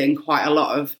amassing quite a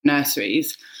lot of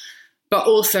nurseries. But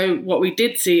also what we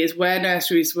did see is where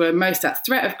nurseries were most at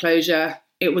threat of closure,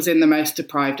 it was in the most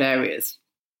deprived areas.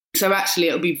 So actually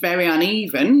it'll be very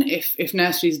uneven if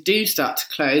nurseries do start to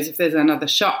close. If there's another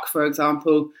shock, for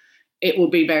example, it will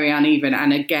be very uneven.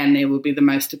 And again, it will be the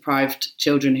most deprived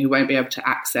children who won't be able to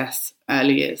access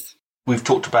early years. We've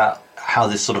talked about how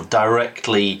this sort of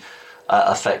directly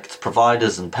affects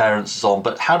providers and parents and so on,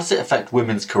 but how does it affect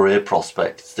women's career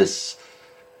prospects, this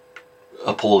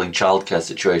appalling childcare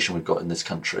situation we've got in this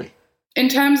country? In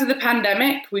terms of the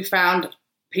pandemic, we found,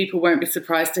 people won't be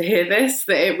surprised to hear this,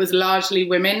 that it was largely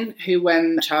women who,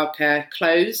 when childcare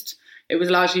closed, it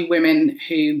was largely women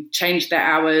who changed their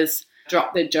hours,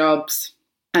 dropped their jobs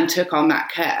and took on that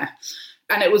care.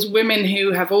 And it was women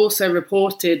who have also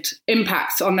reported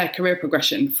impacts on their career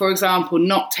progression. For example,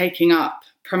 not taking up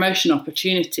promotion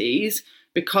opportunities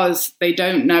because they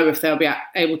don't know if they'll be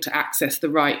able to access the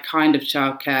right kind of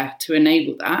childcare to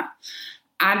enable that.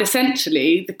 And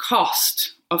essentially, the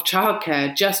cost of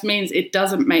childcare just means it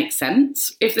doesn't make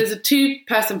sense. If there's a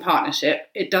two-person partnership,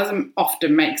 it doesn't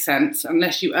often make sense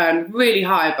unless you earn really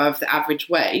high above the average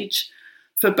wage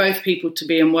for both people to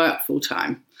be in work full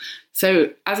time. So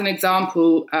as an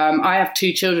example, I have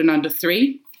 2 children under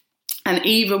 3, and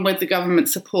even with the government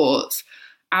supports,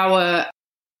 our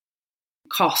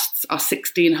costs are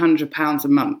 £1,600 a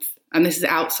month, and this is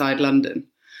outside London.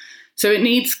 So it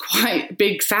needs quite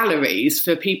big salaries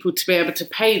for people to be able to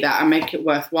pay that and make it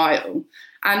worthwhile.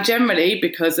 And generally,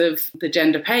 because of the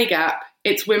gender pay gap,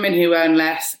 it's women who earn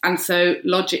less. And so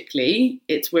logically,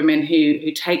 it's women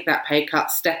who take that pay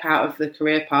cut, step out of the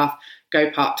career path,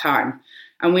 go part-time.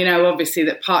 And we know obviously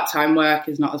that part-time work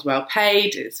is not as well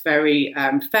paid. It's very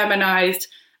feminised,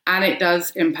 and it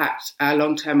does impact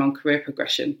long-term on career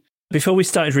progression. Before we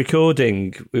started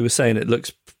recording, we were saying it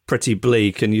looks pretty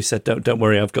bleak, and you said, don't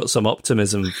worry, I've got some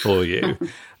optimism for you.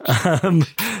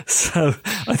 So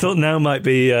I thought now might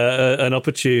be an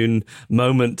opportune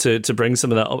moment to bring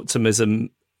some of that optimism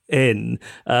in.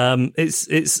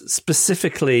 It's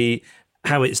specifically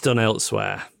how it's done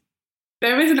elsewhere.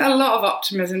 There isn't a lot of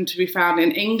optimism to be found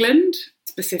in England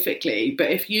specifically,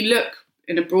 but if you look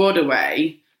in a broader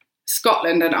way,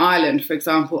 Scotland and Ireland, for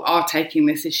example, are taking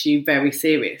this issue very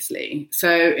seriously.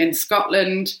 So in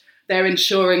Scotland, they're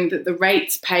ensuring that the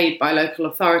rates paid by local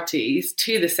authorities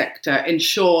to the sector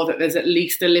ensure that there's at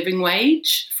least a living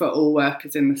wage for all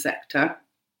workers in the sector.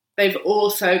 They've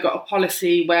also got a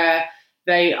policy where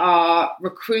they are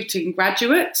recruiting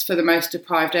graduates for the most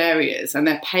deprived areas, and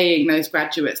they're paying those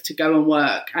graduates to go and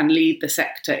work and lead the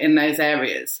sector in those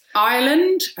areas.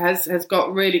 Ireland has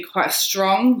got really quite a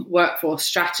strong workforce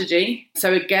strategy.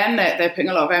 So again, they're putting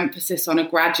a lot of emphasis on a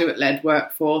graduate-led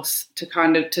workforce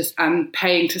and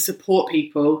paying to support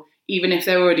people, even if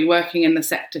they're already working in the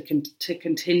sector, to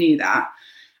continue that.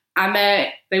 And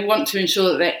they want to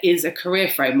ensure that there is a career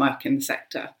framework in the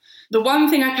sector. The one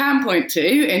thing I can point to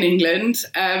in England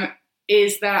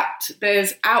is that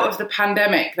there's, out of the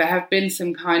pandemic, there have been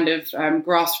some kind of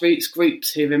grassroots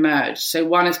groups who've emerged. So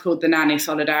one is called the Nanny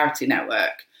Solidarity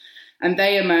Network, and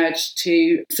they emerged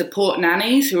to support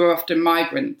nannies who are often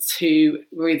migrants who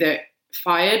were either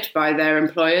fired by their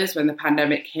employers when the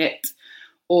pandemic hit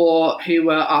or who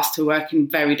were asked to work in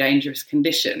very dangerous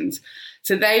conditions.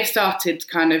 So they've started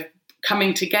kind of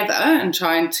coming together and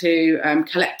trying to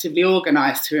collectively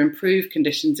organise to improve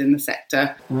conditions in the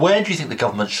sector. Where do you think the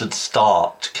government should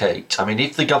start, Kate? I mean,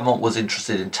 if the government was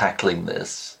interested in tackling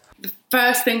this? The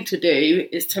first thing to do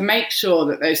is to make sure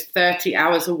that those 30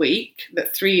 hours a week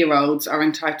that 3-year-olds are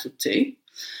entitled to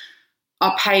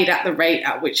are paid at the rate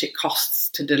at which it costs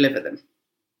to deliver them.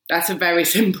 That's a very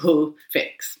simple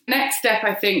fix. Next step,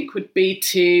 I think, would be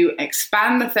to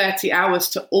expand the 30 hours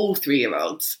to all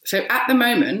 3-year-olds. So at the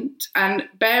moment, and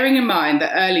bearing in mind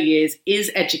that early years is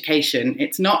education,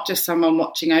 it's not just someone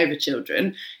watching over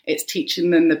children, it's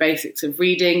teaching them the basics of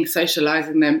reading,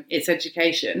 socialising them, it's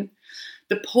education.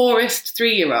 The poorest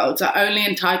 3-year-olds are only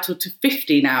entitled to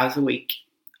 15 hours a week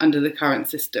under the current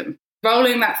system.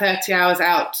 Rolling that 30 hours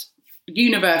out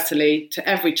universally to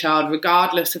every child,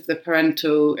 regardless of the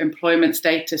parental employment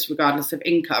status, regardless of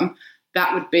income,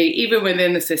 that would be, even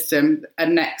within the system, a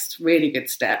next really good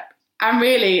step. And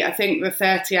really, I think the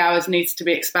 30 hours needs to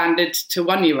be expanded to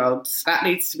 1-year-olds. That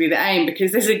needs to be the aim,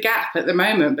 because there's a gap at the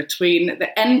moment between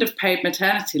the end of paid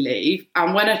maternity leave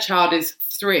and when a child is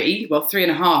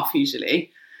 3.5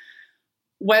 usually,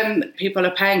 when people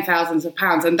are paying thousands of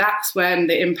pounds. And that's when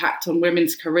the impact on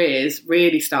women's careers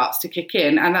really starts to kick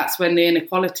in. And that's when the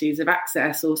inequalities of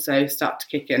access also start to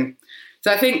kick in.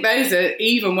 So I think those are,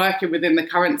 even working within the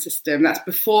current system, that's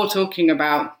before talking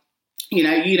about,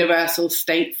 universal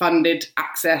state-funded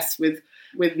access with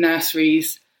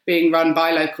nurseries being run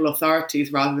by local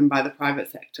authorities rather than by the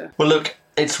private sector. Well, look,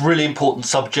 it's a really important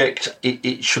subject.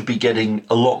 It should be getting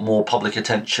a lot more public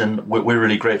attention. We're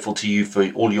really grateful to you for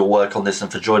all your work on this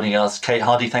and for joining us. Kate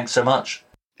Hardy, thanks so much.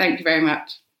 Thank you very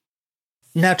much.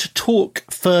 Now, to talk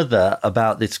further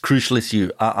about this crucial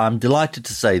issue, I'm delighted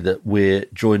to say that we're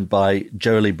joined by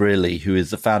Joely Brearley, who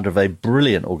is the founder of a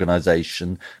brilliant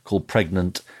organisation called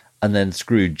Pregnant and Then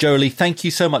Screwed. Joely, thank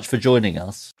you so much for joining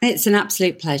us. It's an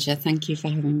absolute pleasure. Thank you for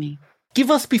having me.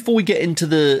 Give us, before we get into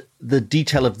the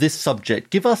detail of this subject,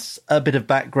 give us a bit of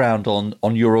background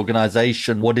on your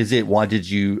organisation. What is it? Why did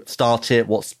you start it?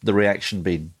 What's the reaction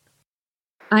been?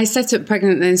 I set up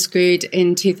Pregnant Then Screwed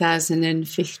in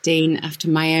 2015 after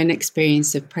my own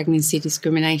experience of pregnancy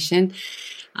discrimination.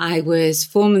 I was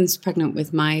 4 months pregnant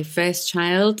with my first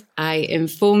child. I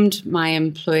informed my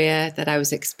employer that I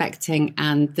was expecting,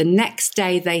 and the next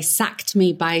day they sacked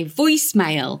me by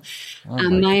voicemail.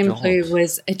 And my employer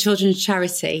was a children's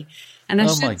charity. And I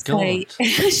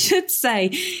should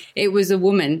say it was a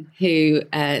woman who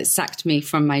sacked me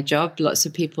from my job. Lots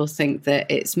of people think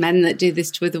that it's men that do this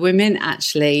to other women.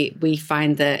 Actually, we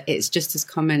find that it's just as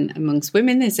common amongst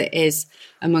women as it is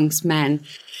amongst men.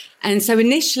 And so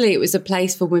initially it was a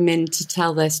place for women to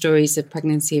tell their stories of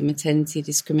pregnancy and maternity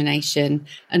discrimination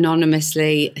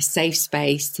anonymously, a safe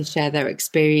space to share their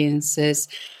experiences.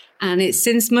 And it's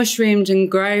since mushroomed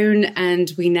and grown,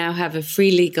 and we now have a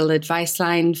free legal advice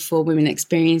line for women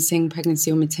experiencing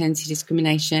pregnancy or maternity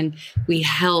discrimination. We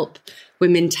help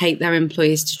women take their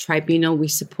employers to tribunal. We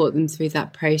support them through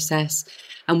that process.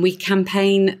 And we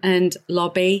campaign and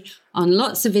lobby on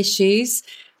lots of issues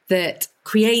that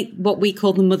create what we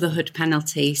call the motherhood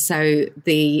penalty. So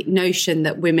the notion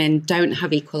that women don't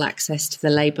have equal access to the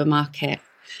labour market.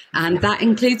 And that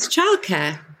includes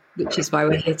childcare. which is why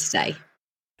we're here today.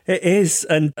 It is.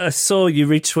 And I saw you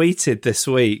retweeted this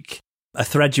week a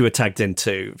thread you were tagged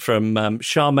into from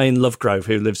Charmaine Lovegrove,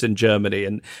 who lives in Germany.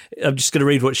 And I'm just going to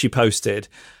read what she posted.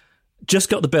 Just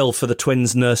got the bill for the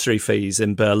twins' nursery fees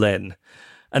in Berlin.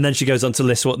 And then she goes on to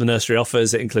list what the nursery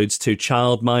offers. It includes 2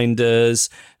 childminders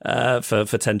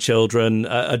for 10 children,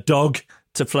 a dog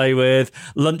to play with,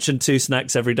 lunch and 2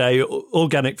 snacks every day,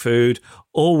 organic food,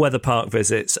 all weather park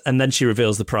visits. And then she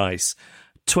reveals the price.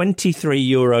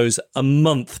 €23 a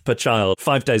month per child,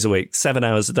 5 days a week, 7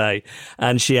 hours a day.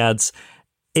 And she adds,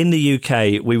 in the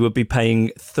UK, we would be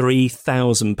paying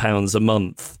 £3,000 a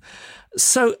month.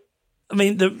 So, I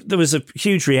mean, there was a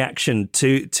huge reaction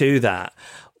to that.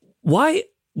 Why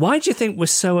do you think we're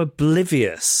so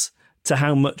oblivious to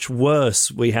how much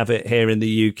worse we have it here in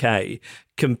the UK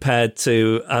compared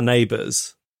to our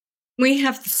neighbours? We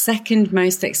have the second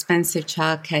most expensive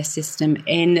childcare system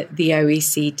in the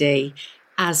OECD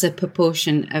as a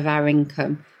proportion of our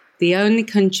income. The only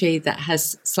country that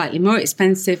has slightly more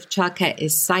expensive childcare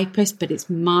is Cyprus, but it's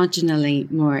marginally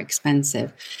more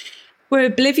expensive. We're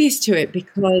oblivious to it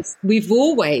because we've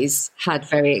always had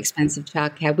very expensive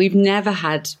childcare. We've never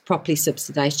had properly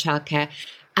subsidised childcare.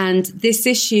 And this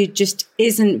issue just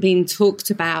isn't being talked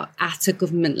about at a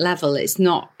government level. It's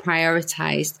not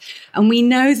prioritised. And we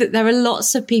know that there are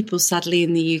lots of people, sadly,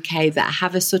 in the UK that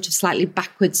have a sort of slightly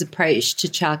backwards approach to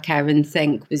childcare and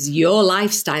think, it's your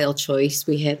lifestyle choice.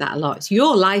 We hear that a lot. It's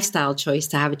your lifestyle choice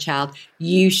to have a child.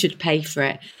 You should pay for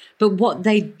it. But what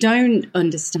they don't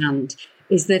understand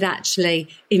is that actually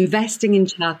investing in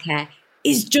childcare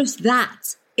is just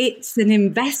that. It's an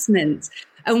investment.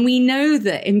 And we know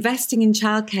that investing in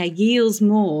childcare yields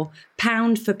more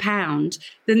pound for pound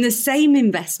than the same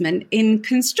investment in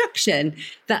construction.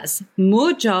 That's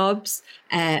more jobs,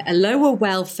 a lower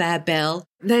welfare bill.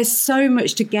 There's so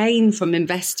much to gain from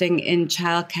investing in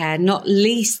childcare, not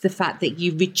least the fact that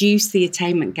you reduce the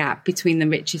attainment gap between the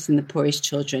richest and the poorest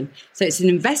children. So it's an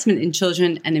investment in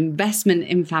children, an investment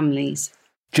in families.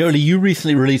 Jolie, you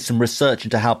recently released some research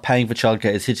into how paying for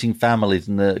childcare is hitting families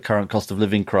in the current cost of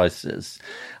living crisis.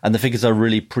 And the figures are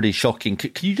really pretty shocking.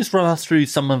 Can you just run us through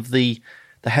some of the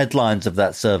headlines of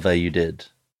that survey you did?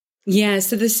 Yeah,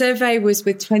 so the survey was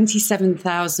with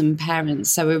 27,000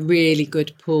 parents, so a really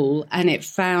good pool. And it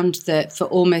found that for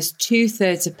almost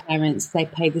 2/3 of parents, they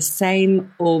pay the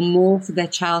same or more for their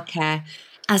childcare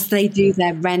as they do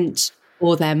their rent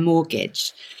or their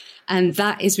mortgage. And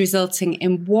that is resulting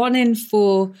in 1 in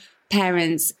 4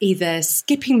 parents either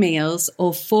skipping meals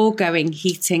or foregoing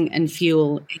heating and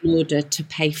fuel in order to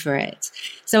pay for it.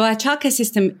 So our childcare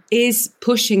system is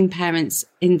pushing parents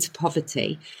into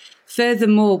poverty.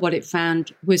 Furthermore, what it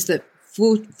found was that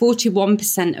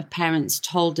 41% of parents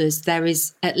told us there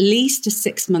is at least a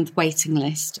 6-month waiting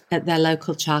list at their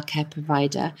local childcare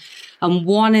provider. And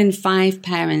 1 in 5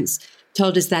 parents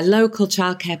told us their local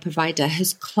childcare provider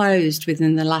has closed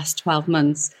within the last 12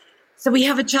 months. So we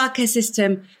have a childcare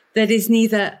system that is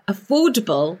neither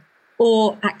affordable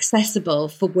or accessible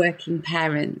for working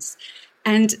parents.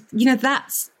 And, you know,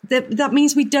 that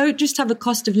means we don't just have a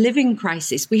cost of living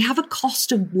crisis, we have a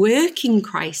cost of working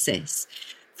crisis.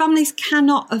 Families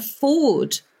cannot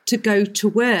afford to go to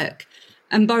work.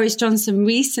 And Boris Johnson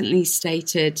recently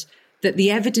stated that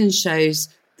the evidence shows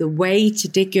the way to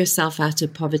dig yourself out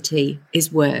of poverty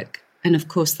is work. And of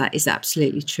course, that is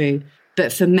absolutely true.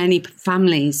 But for many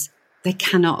families, they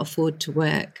cannot afford to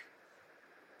work.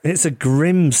 It's a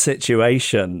grim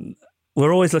situation.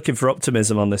 We're always looking for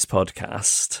optimism on this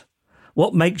podcast.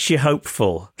 What makes you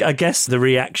hopeful? I guess the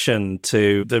reaction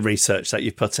to the research that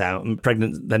you put out, and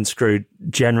Pregnant Then Screwed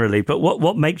generally, but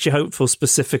what makes you hopeful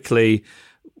specifically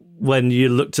when you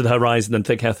look to the horizon and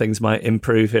think how things might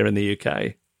improve here in the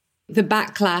UK? The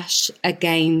backlash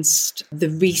against the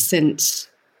recent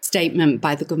statement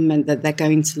by the government that they're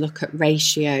going to look at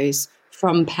ratios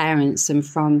from parents and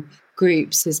from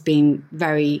groups has been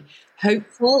very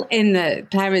hopeful, in that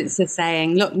parents are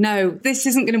saying, look, no, this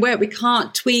isn't going to work. We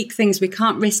can't tweak things. We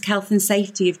can't risk health and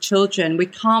safety of children. We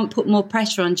can't put more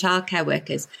pressure on childcare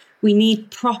workers. We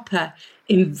need proper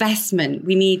investment.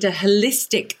 We need a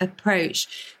holistic approach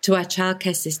to our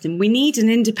childcare system. We need an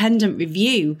independent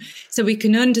review so we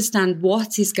can understand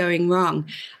what is going wrong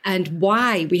and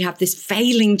why we have this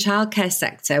failing childcare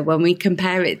sector when we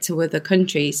compare it to other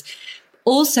countries.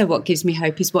 Also, what gives me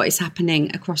hope is what is happening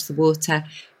across the water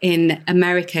in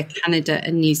America, Canada,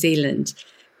 and New Zealand.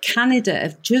 Canada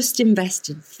have just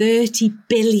invested $30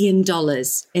 billion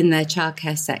in their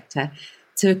childcare sector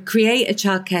to create a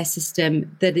childcare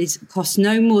system that costs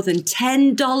no more than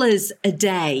 $10 a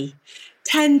day.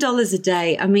 $10 a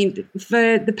day. I mean,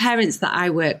 for the parents that I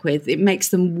work with, it makes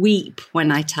them weep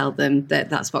when I tell them that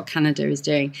that's what Canada is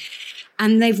doing.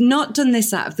 And they've not done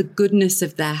this out of the goodness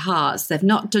of their hearts. They've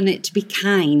not done it to be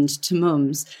kind to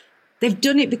mums. They've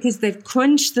done it because they've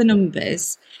crunched the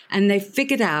numbers and they've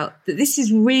figured out that this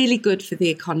is really good for the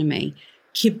economy.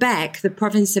 Quebec, the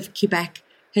province of Quebec,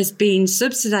 has been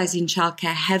subsidising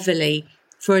childcare heavily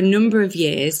for a number of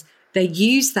years. They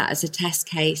used that as a test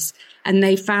case, and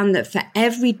they found that for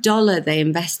every dollar they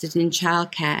invested in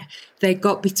childcare, they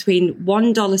got between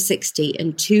 $1.60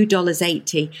 and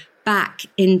 $2.80 back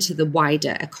into the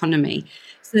wider economy.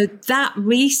 So that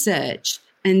research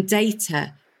and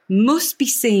data must be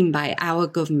seen by our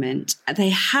government. They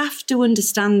have to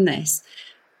understand this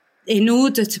in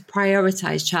order to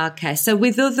prioritise childcare. So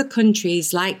with other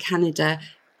countries like Canada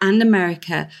and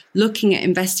America looking at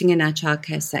investing in our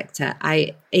childcare sector,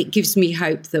 it gives me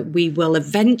hope that we will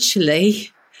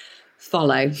eventually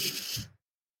follow.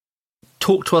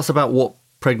 Talk to us about what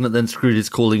Pregnant Then Screwed is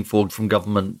calling for from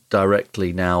government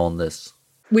directly now on this.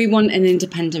 We want an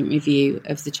independent review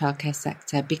of the childcare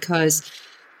sector because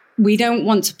we don't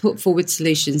want to put forward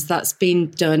solutions. That's been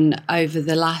done over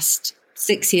the last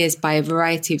 6 years by a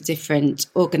variety of different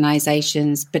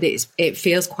organisations, but it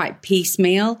feels quite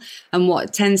piecemeal. And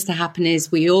what tends to happen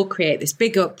is we all create this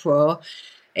big uproar.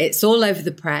 It's all over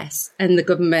the press and the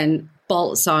government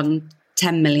bolts on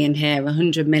 10 million here,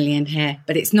 100 million here,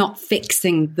 but it's not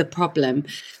fixing the problem.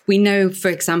 We know, for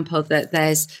example, that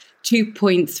there's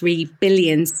 2.3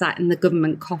 billion sat in the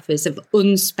government coffers of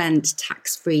unspent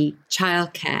tax-free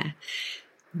childcare.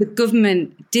 The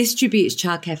government distributes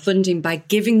childcare funding by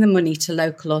giving the money to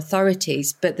local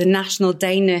authorities, but the National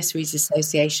Day Nurseries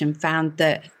Association found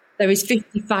that there is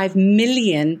 £55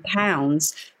 million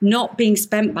not being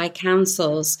spent by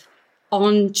councils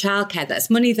on childcare. That's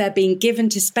money they're being given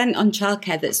to spend on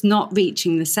childcare that's not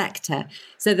reaching the sector.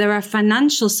 So there are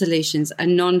financial solutions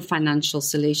and non-financial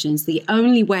solutions. The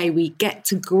only way we get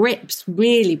to grips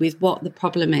really with what the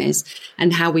problem is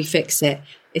and how we fix it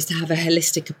is to have a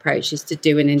holistic approach, is to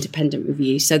do an independent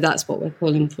review. So that's what we're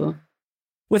calling for.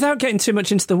 Without getting too much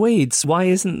into the weeds, why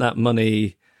isn't that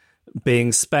money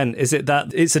being spent? Is it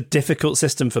that it's a difficult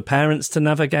system for parents to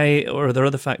navigate, or are there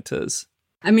other factors?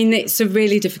 I mean, it's a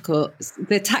really difficult...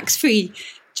 The tax-free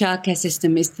childcare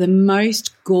system is the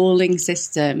most galling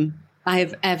system I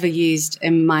have ever used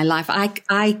in my life.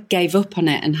 I gave up on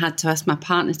it and had to ask my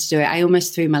partner to do it. I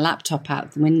almost threw my laptop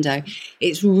out the window.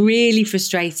 It's really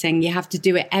frustrating. You have to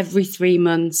do it every 3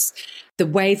 months. The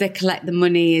way they collect the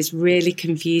money is really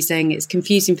confusing. It's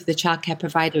confusing for the childcare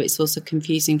provider. It's also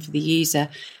confusing for the user.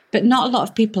 But not a lot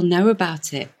of people know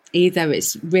about it either.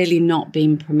 It's really not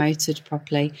being promoted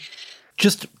properly.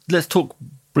 Just let's talk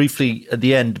briefly at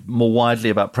the end more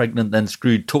widely about Pregnant Then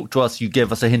Screwed. Talk to us. You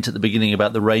gave us a hint at the beginning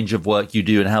about the range of work you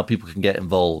do and how people can get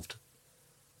involved.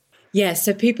 Yeah,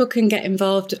 so people can get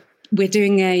involved. We're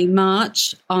doing a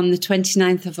march on the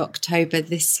 29th of October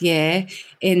this year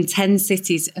in 10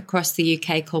 cities across the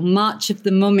UK called March of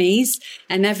the Mummies,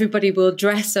 and everybody will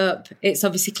dress up. It's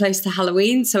obviously close to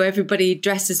Halloween, so everybody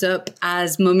dresses up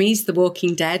as mummies, the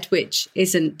Walking Dead, which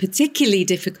isn't particularly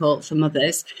difficult for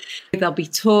mothers. There'll be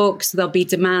talks, there'll be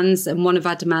demands, and one of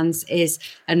our demands is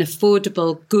an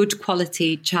affordable, good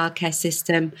quality childcare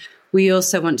system. We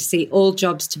also want to see all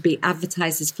jobs to be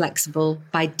advertised as flexible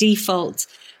by default,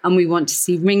 and we want to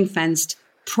see ring-fenced,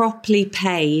 properly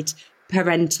paid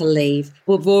parental leave.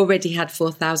 We've already had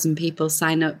 4,000 people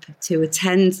sign up to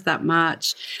attend that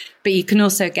march, but you can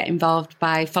also get involved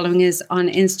by following us on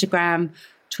Instagram,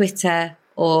 Twitter,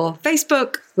 or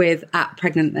Facebook with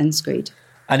 @Pregnant Then Screwed.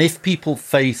 And if people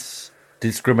face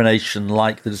discrimination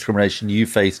like the discrimination you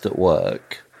faced at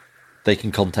work, they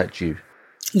can contact you.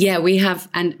 Yeah, we have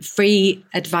a free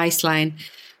advice line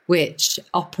which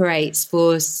operates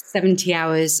for 70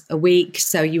 hours a week.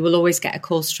 So you will always get a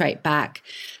call straight back.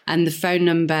 And the phone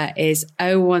number is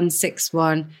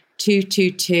 0161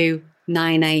 222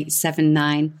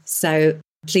 9879. So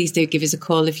please do give us a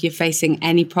call if you're facing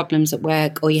any problems at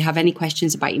work or you have any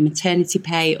questions about your maternity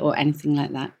pay or anything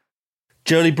like that.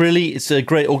 Jolie Briley, it's a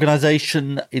great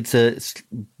organisation. It's a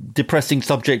depressing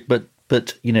subject,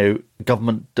 but you know,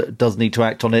 government does need to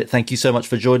act on it. Thank you so much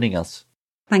for joining us.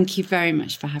 Thank you very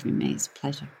much for having me. It's a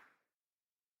pleasure.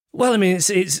 Well, I mean,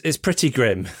 it's pretty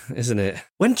grim, isn't it?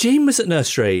 When Jean was at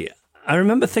nursery, I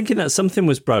remember thinking that something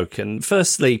was broken.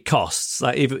 Firstly, costs.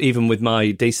 Like even with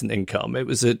my decent income, it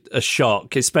was a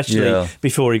shock, especially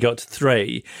before he got to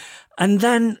 3. And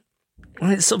then,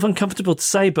 it's sort of uncomfortable to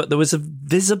say, but there was a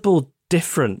visible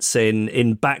difference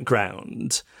in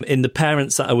background in the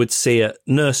parents that I would see at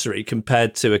nursery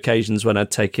compared to occasions when I'd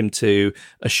take him to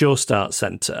a Sure Start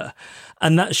centre.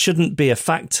 And that shouldn't be a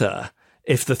factor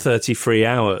if the 33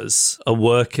 hours are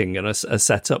working and are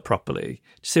set up properly. Do you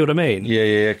see what I mean?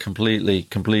 Yeah,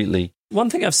 completely. One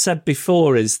thing I've said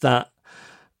before is that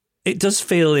it does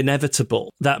feel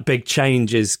inevitable that big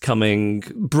change is coming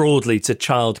broadly to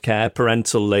childcare,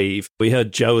 parental leave. We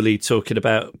heard Jolie talking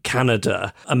about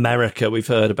Canada, America. We've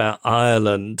heard about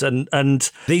Ireland.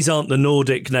 And these aren't the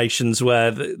Nordic nations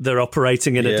where they're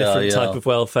operating in a different type of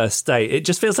welfare state. It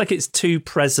just feels like it's too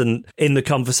present in the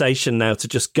conversation now to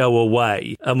just go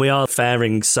away. And we are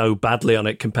faring so badly on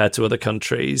it compared to other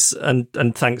countries. And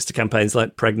thanks to campaigns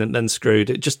like Pregnant Then Screwed,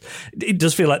 it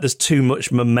does feel like there's too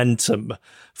much momentum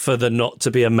for there not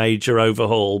to be a major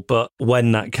overhaul. But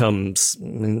when that comes,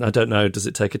 I don't know, does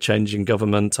it take a change in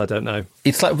government? I don't know.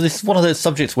 It's like this is one of those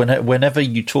subjects whenever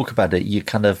you talk about it, you're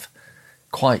kind of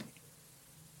quite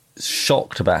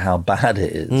shocked about how bad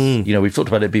it is. You know, we've talked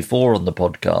about it before on the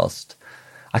podcast.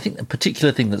 I think the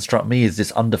particular thing that struck me is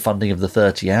this underfunding of the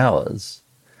 30 hours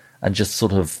and just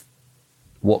sort of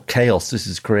what chaos this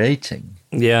is creating.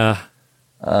 Yeah.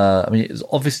 I mean, it's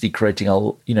obviously creating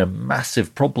a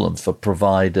massive problem for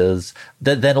providers.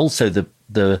 Then also the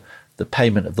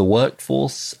payment of the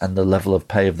workforce and the level of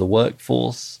pay of the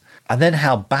workforce, and then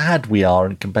how bad we are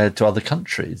compared to other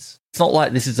countries. It's not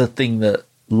like this is a thing that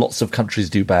lots of countries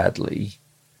do badly.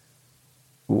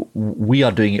 We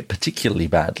are doing it particularly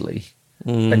badly.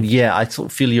 And yeah, I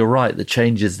sort of feel you're right. The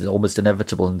change is almost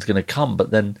inevitable and it's going to come, but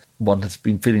then one has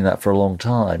been feeling that for a long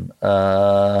time.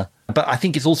 But I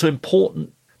think it's also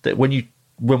important that when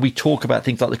we talk about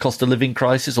things like the cost of living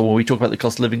crisis, or when we talk about the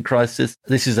cost of living crisis,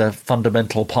 this is a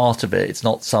fundamental part of it. It's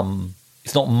not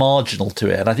marginal to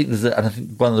it. And I think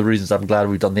one of the reasons I'm glad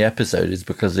we've done the episode is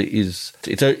because it's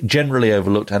generally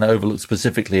overlooked and overlooked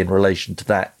specifically in relation to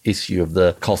that issue of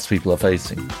the costs people are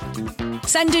facing.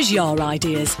 Send us your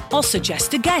ideas or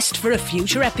suggest a guest for a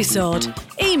future episode.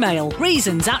 Email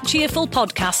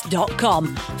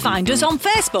reasons@cheerfulpodcast.com. Find us on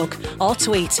Facebook or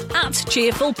tweet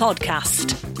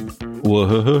 @cheerfulpodcast.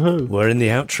 Whoa. We're in the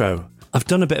outro. I've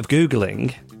done a bit of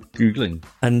Googling.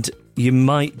 And you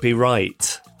might be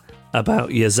right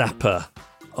about your Zapper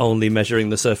only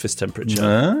measuring the surface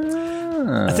temperature.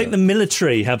 I think the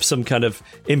military have some kind of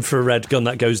infrared gun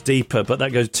that goes deeper, but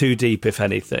that goes too deep, if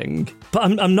anything.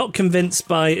 But I'm not convinced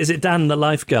by... Is it Dan, the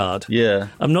lifeguard? Yeah.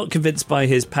 I'm not convinced by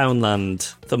his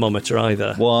Poundland thermometer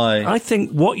either. Why? I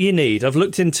think what you need, I've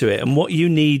looked into it, and what you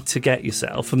need to get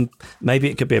yourself, and maybe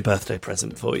it could be a birthday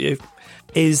present for you,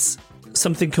 is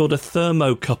something called a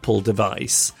thermocouple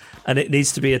device, and it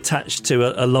needs to be attached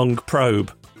to a long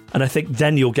probe. And I think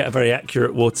then you'll get a very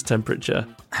accurate water temperature.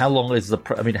 How long is the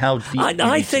probe? I mean, how deep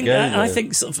I think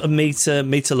sort of a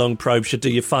meter long probe should do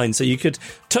you fine. So you could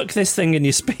tuck this thing in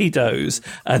your Speedos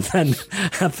and then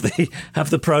have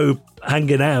the probe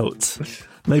hanging out,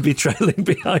 maybe trailing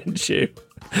behind you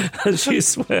as you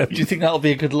swim. Do you think that'll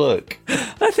be a good look?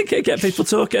 I think it'd get people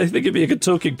talking. I think it'd be a good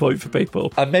talking point for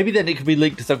people. And maybe then it could be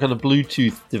linked to some kind of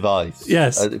Bluetooth device.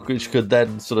 Yes. Which could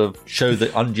then sort of show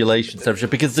the undulation temperature,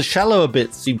 because the shallower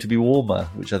bits seem to be warmer,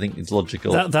 which I think is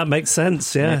logical. That makes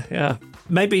sense, yeah.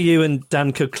 Maybe you and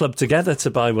Dan could club together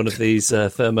to buy one of these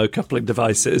thermocoupling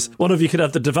devices. One of you could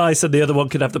have the device and the other one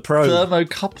could have the probe.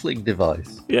 Thermocoupling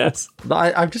device? Yes.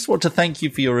 I just want to thank you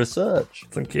for your research.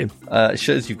 Thank you. It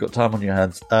shows you've got time on your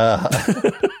hands.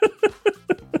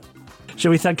 Shall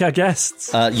we thank our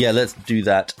guests? Yeah, let's do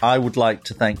that. I would like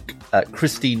to thank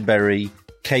Christine Berry,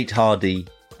 Kate Hardy,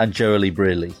 and Jolie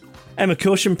Brearley. Emma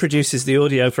Caution produces the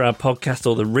audio for our podcast.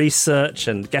 All the research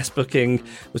and guest booking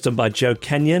was done by Joe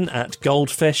Kenyon at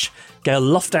Goldfish. Gail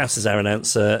Lofthouse is our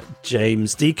announcer.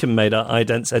 James Deacon made our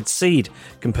idents. Ed Seed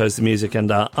composed the music,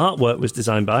 and our artwork was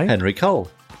designed by Henry Cole.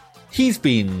 He's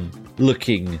been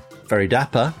looking very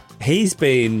dapper. He's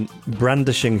been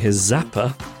brandishing his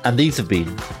Zapper. And these have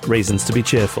been Reasons to be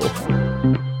Cheerful.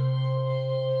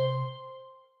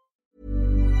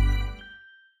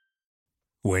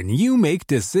 When you make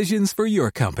decisions for your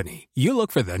company, you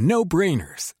look for the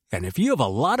no-brainers. And if you have a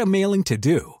lot of mailing to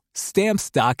do,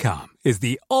 Stamps.com is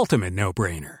the ultimate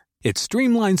no-brainer. It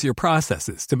streamlines your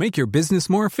processes to make your business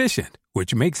more efficient,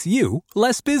 which makes you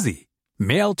less busy.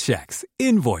 Mail checks,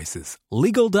 invoices,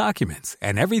 legal documents,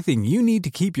 and everything you need to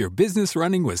keep your business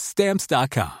running with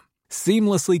Stamps.com.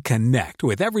 Seamlessly connect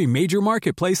with every major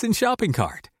marketplace and shopping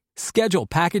cart. Schedule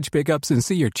package pickups and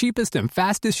see your cheapest and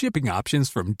fastest shipping options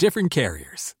from different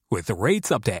carriers, with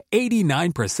rates up to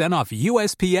 89% off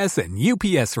USPS and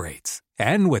UPS rates.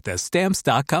 And with the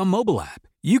Stamps.com mobile app,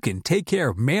 you can take care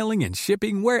of mailing and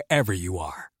shipping wherever you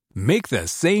are. Make the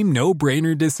same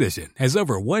no-brainer decision as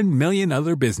over 1 million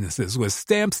other businesses with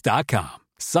Stamps.com.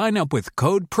 Sign up with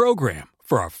code PROGRAM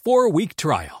for a 4-week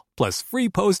trial, plus free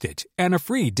postage and a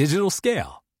free digital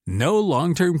scale. No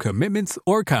long-term commitments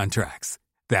or contracts.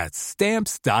 That's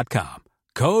Stamps.com.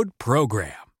 Code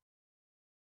PROGRAM.